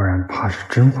不然怕是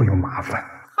真会有麻烦。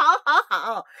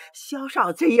好，萧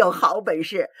少真有好本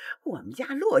事，我们家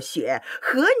落雪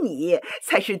和你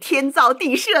才是天造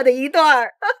地设的一对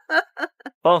儿。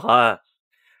方寒，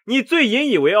你最引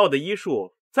以为傲的医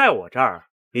术，在我这儿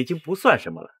已经不算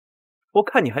什么了。我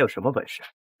看你还有什么本事？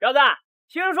小子，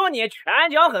听说你拳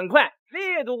脚很快，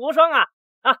力度无双啊！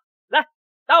来，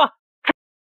打我！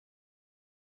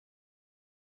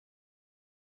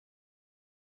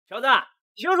小子，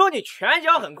听说你拳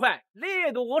脚很快，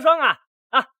力度无双啊！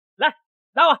来，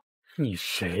打我！你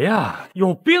谁呀？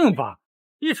有病吧？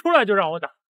一出来就让我打，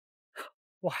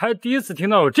我还第一次听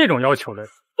到有这种要求的。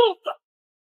疯子！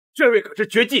这位可是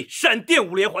绝技闪电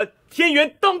5连环，天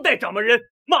元当代掌门人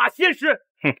马仙师。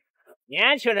哼，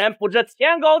年轻人不知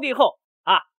天高地厚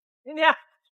啊！今天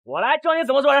我来教你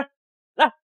怎么做人。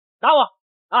来，打我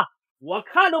啊！我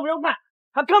看都不用看，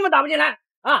他根本打不进来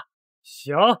啊！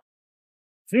行，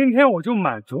今天我就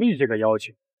满足你这个要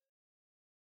求。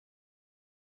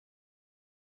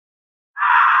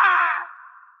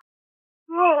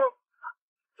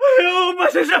哎呦，马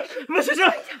先生，哎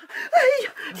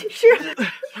呀，这是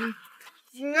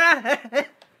静安，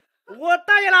我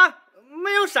答应了，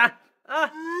没有闪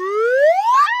啊！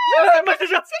马先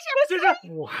生，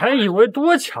我还以为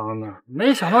多强呢，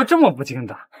没想到这么不经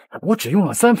打，我只用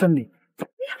了3分力。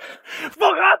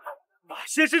放开！马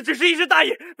先生只是一时大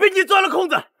意，被你钻了空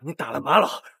子。你打了马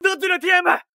老，得罪了天元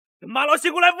派，马老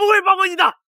醒过来不会放过你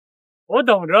的。我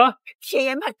等着。天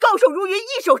元派高手如云，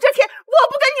一手遮天，我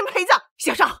不跟你们陪葬。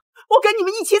小少，我跟你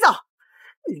们一起走，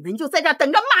你们就在这儿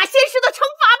等着马仙师的惩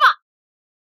罚吧。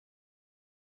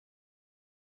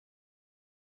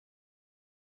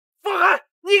放开！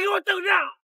你给我等着！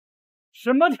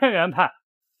什么天元派，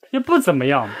也不怎么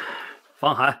样嘛。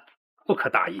方寒，不可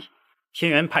大意，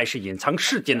天元派是隐藏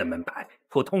世间的门派，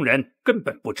普通人根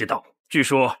本不知道。据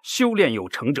说修炼有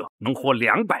成者能活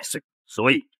200岁，所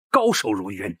以高手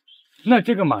如云。那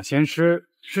这个马仙师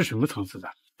是什么层次的？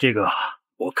这个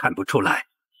我看不出来，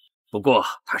不过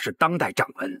他是当代掌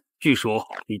门，据说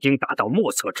已经达到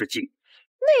莫测之境。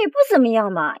那也不怎么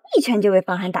样嘛，一拳就被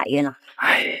方寒打晕了。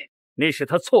哎，那是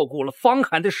他错过了方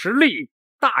寒的实力，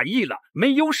大意了，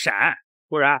没有闪。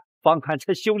不然方寒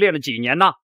才修炼了几年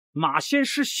呢？马仙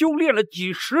师修炼了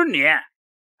几10年。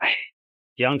哎，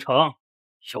江城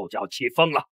又要起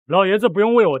风了。老爷子不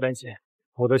用为我担心，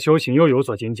我的修行又有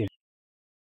所精进。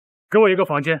给我一个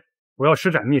房间，我要施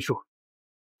展秘术，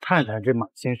探探这马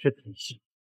仙师体系。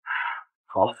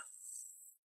好，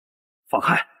方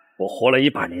寒，我活了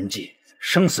1把年纪，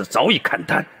生死早已看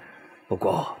淡。不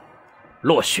过，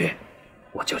落雪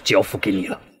我就交付给你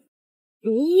了。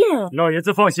爷，老爷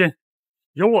子放心，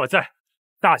有我在，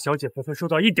大小姐不会受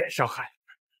到一点伤害。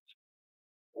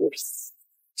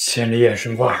千里眼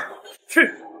神怪，去！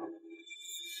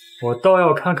我倒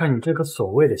要看看你这个所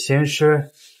谓的仙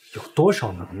师有多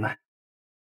少能耐。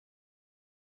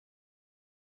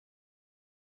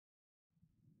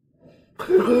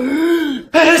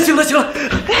哎，行了行了，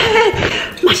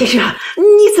马先生，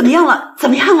你怎么样了？怎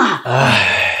么样了？哎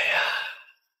呀，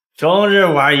终日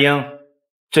玩鹰，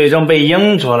最终被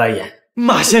鹰啄了眼。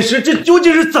马先生，这究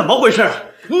竟是怎么回事啊？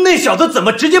那小子怎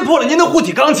么直接破了您的护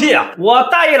体罡气啊？我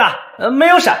大意了，没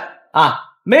有闪啊！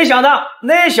没想到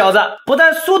那小子不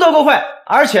但速度够快，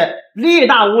而且力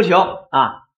大无穷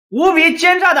啊，无比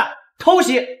奸诈的偷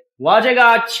袭我这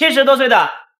个70多岁的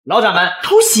老掌门。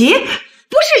偷袭？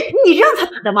不是你让他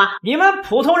打的吗？你们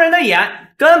普通人的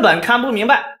眼根本看不明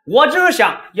白，我就是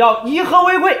想要以和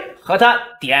为贵，和他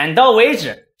点到为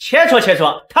止，切磋切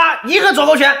磋。他一个左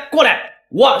勾拳过来，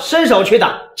我伸手去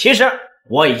挡，其实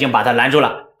我已经把他拦住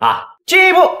了啊！进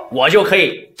一步我就可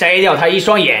以摘掉他一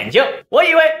双眼睛。我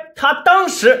以为他当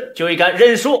时就应该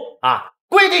认输啊，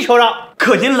跪地求饶。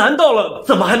可您拦到了，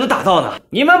怎么还能打到呢？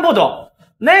你们不懂，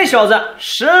那小子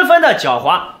十分的狡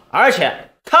猾，而且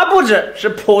他不只是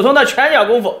普通的拳脚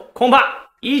功夫，恐怕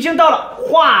已经到了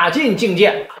化境境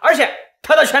界，而且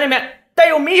他的拳里面带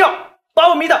有迷药，把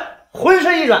我迷得浑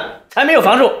身一软，才没有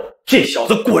防住。这小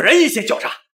子果然阴险狡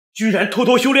诈，居然偷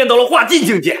偷修炼到了化境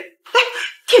境界。哎，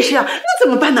天师啊，那怎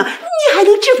么办呢？你还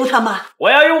能制服他吗？我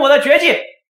要用我的绝技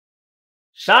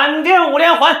闪电5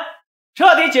连环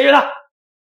彻底解决他。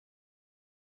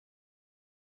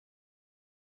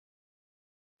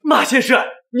马先生，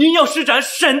您要施展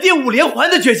闪电5连环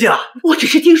的绝技了？我只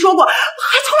是听说过，还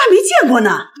从来没见过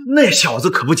呢。那小子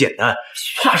可不简单，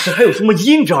怕是还有什么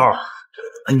阴招。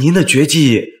您的绝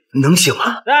技能行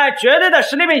吗？在绝对的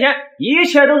实力面前，一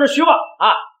切都是虚妄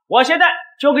啊！我现在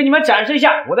就给你们展示一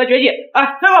下我的绝技。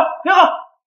哎，听好，听好。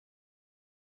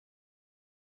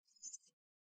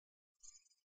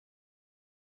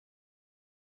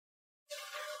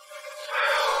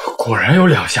果然有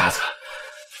2下子，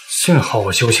幸好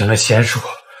我修行了仙术，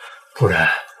不然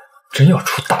真要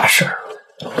出大事儿。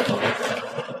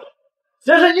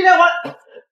这是1连环，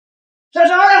这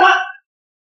是2连环，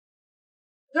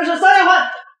这是3连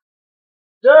环，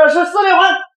这是4连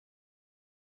环，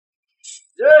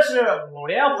这是5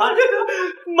连环。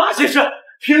马先生，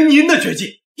凭您的绝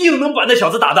技，定能把那小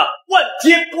子打得万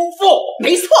劫不复。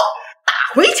没错，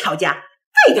打回乔家，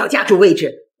废掉家主位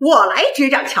置，我来执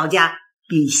掌乔家，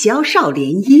与萧少联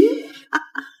姻。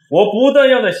我不但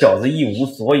要那小子一无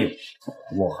所有，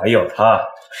我还要他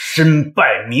身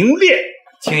败名裂。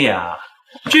清雅，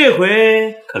这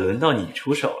回可轮到你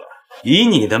出手了。以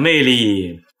你的魅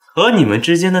力和你们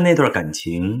之间的那段感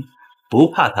情，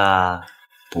不怕他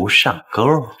不上钩。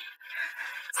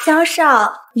萧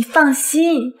少，你放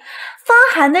心，方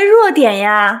寒的弱点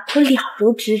呀，我了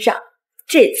如指掌。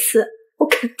这次我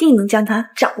肯定能将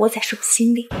他掌握在手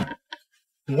心里。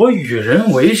我与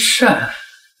人为善，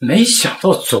没想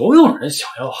到总有人想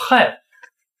要害我，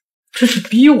这是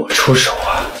逼我出手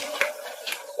啊！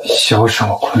萧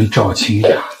少坤、赵清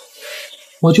雅，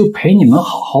我就陪你们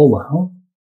好好玩哦。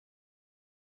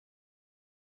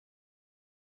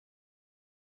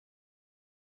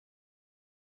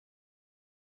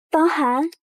方寒，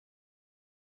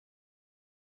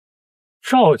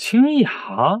赵清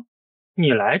雅，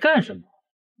你来干什么？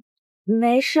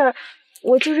没事，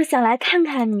我就是想来看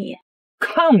看你。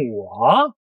看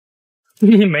我？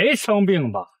你没生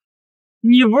病吧？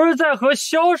你不是在和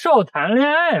萧少谈恋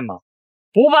爱吗？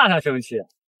不怕他生气？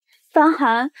方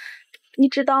寒，你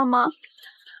知道吗？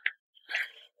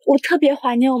我特别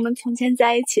怀念我们从前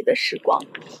在一起的时光。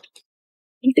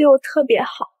你对我特别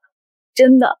好，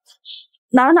真的，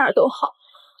哪儿都好。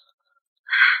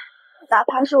哪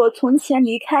怕是我从前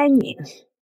离开你，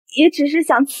也只是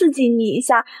想刺激你一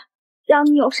下，让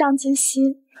你有上进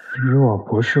心。若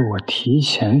不是我提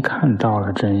前看到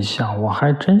了真相，我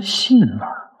还真信了。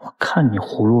我看你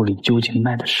葫芦里究竟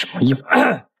卖的什么药？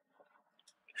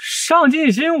上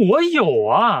进心我有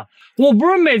啊，我不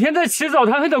是每天在起早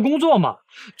贪黑的工作吗？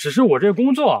只是我这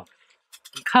工作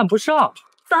你看不上。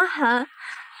方寒，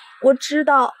我知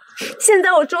道，现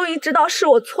在我终于知道是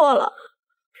我错了。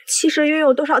其实拥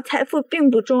有多少财富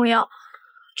并不重要，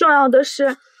重要的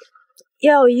是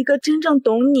要有一个真正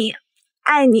懂你、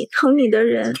爱你、疼你的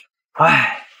人。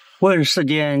唉，问世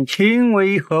间情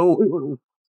为何物？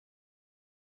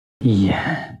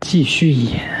演，继续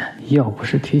演。要不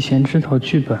是提前知道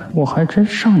剧本，我还真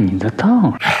上你的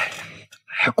当。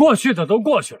过去的都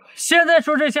过去了，现在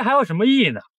说这些还有什么意义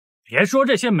呢？别说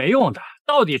这些没用的，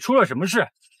到底出了什么事？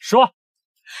说。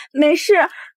没事，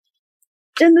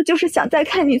真的就是想再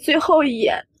看你最后一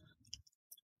眼。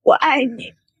我爱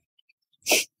你，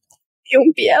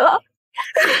永别了。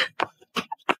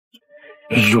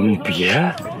永别？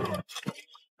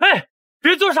哎，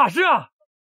别做傻事啊！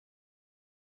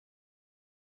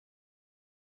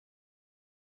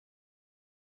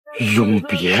永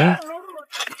别？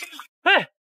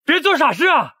别做傻事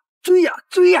啊！追呀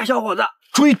追呀，小伙子！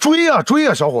追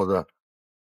呀，小伙子！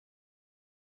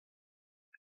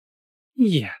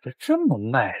演的这么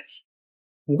卖力，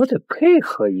我得配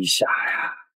合一下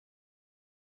呀。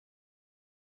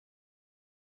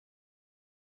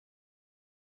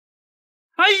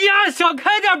哎呀，想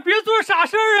开点，别做傻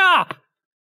事儿啊！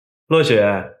落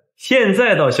雪，现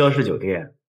在到萧氏酒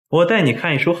店，我带你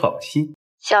看一出好戏。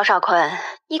萧少坤，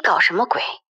你搞什么鬼？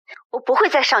我不会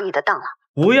再上你的当了。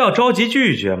不要着急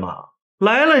拒绝嘛，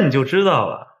来了你就知道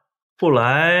了，不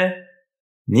来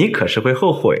你可是会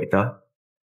后悔的。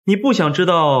你不想知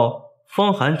道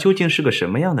方寒究竟是个什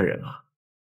么样的人啊？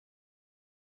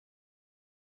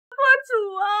主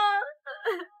啊！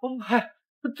哎，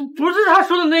不是他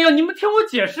说的那样，你们听我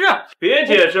解释。别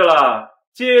解释了，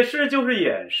解释就是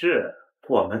掩饰，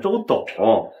我们都懂。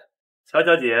乔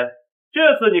小姐，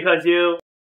这次你看清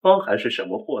方寒是什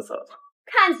么货色了？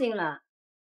看清了。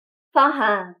方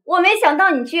寒，我没想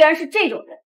到你居然是这种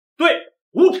人。对，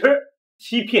无耻，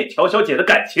欺骗乔小姐的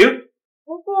感情。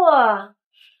不过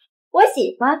我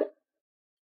喜欢。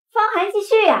方寒继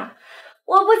续呀，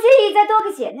我不介意再多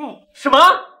个姐妹。什么？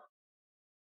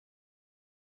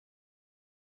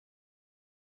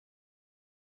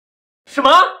什么？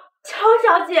乔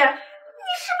小姐，你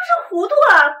是不是糊涂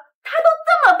了？他都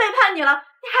这么背叛你了，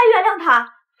你还原谅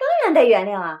他？当然得原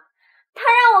谅啊！他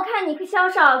让我看你和萧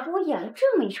少给我演了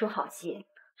这么一出好戏，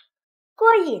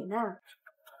过瘾呢。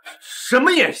什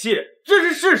么演戏？这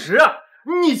是事实啊！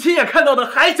你亲眼看到的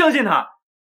还相信他？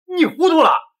你糊涂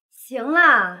了！行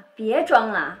了，别装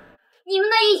了，你们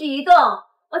的一举一动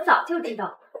我早就知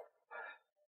道。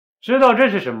知道这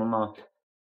是什么吗？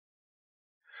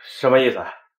什么意思？萧少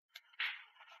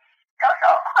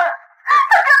坤，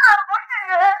他根本不是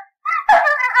人，他就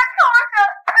是个畜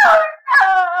生！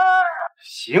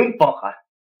行，方寒，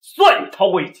算你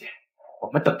逃过一劫。我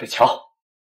们等着瞧。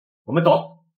我们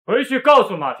懂。回去告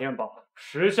诉马天宝，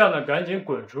识相的赶紧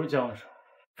滚出江省，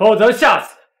否则下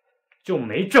次就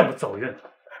没这么走运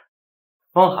了。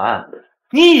方寒，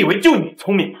你以为就你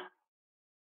聪明吗？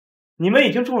你们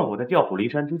已经中了我的调虎离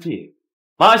山之计，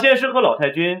马先生和老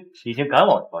太君已经赶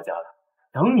往乔家了。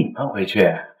等你们回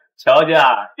去，乔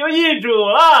家就易主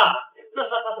了。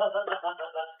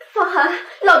方寒，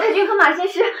老太君和马先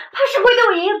师怕是会对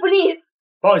我爷爷不利。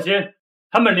放心，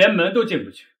他们连门都进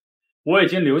不去，我已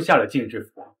经留下了禁制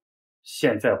符，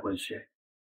现在回去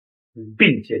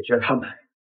并解决他们。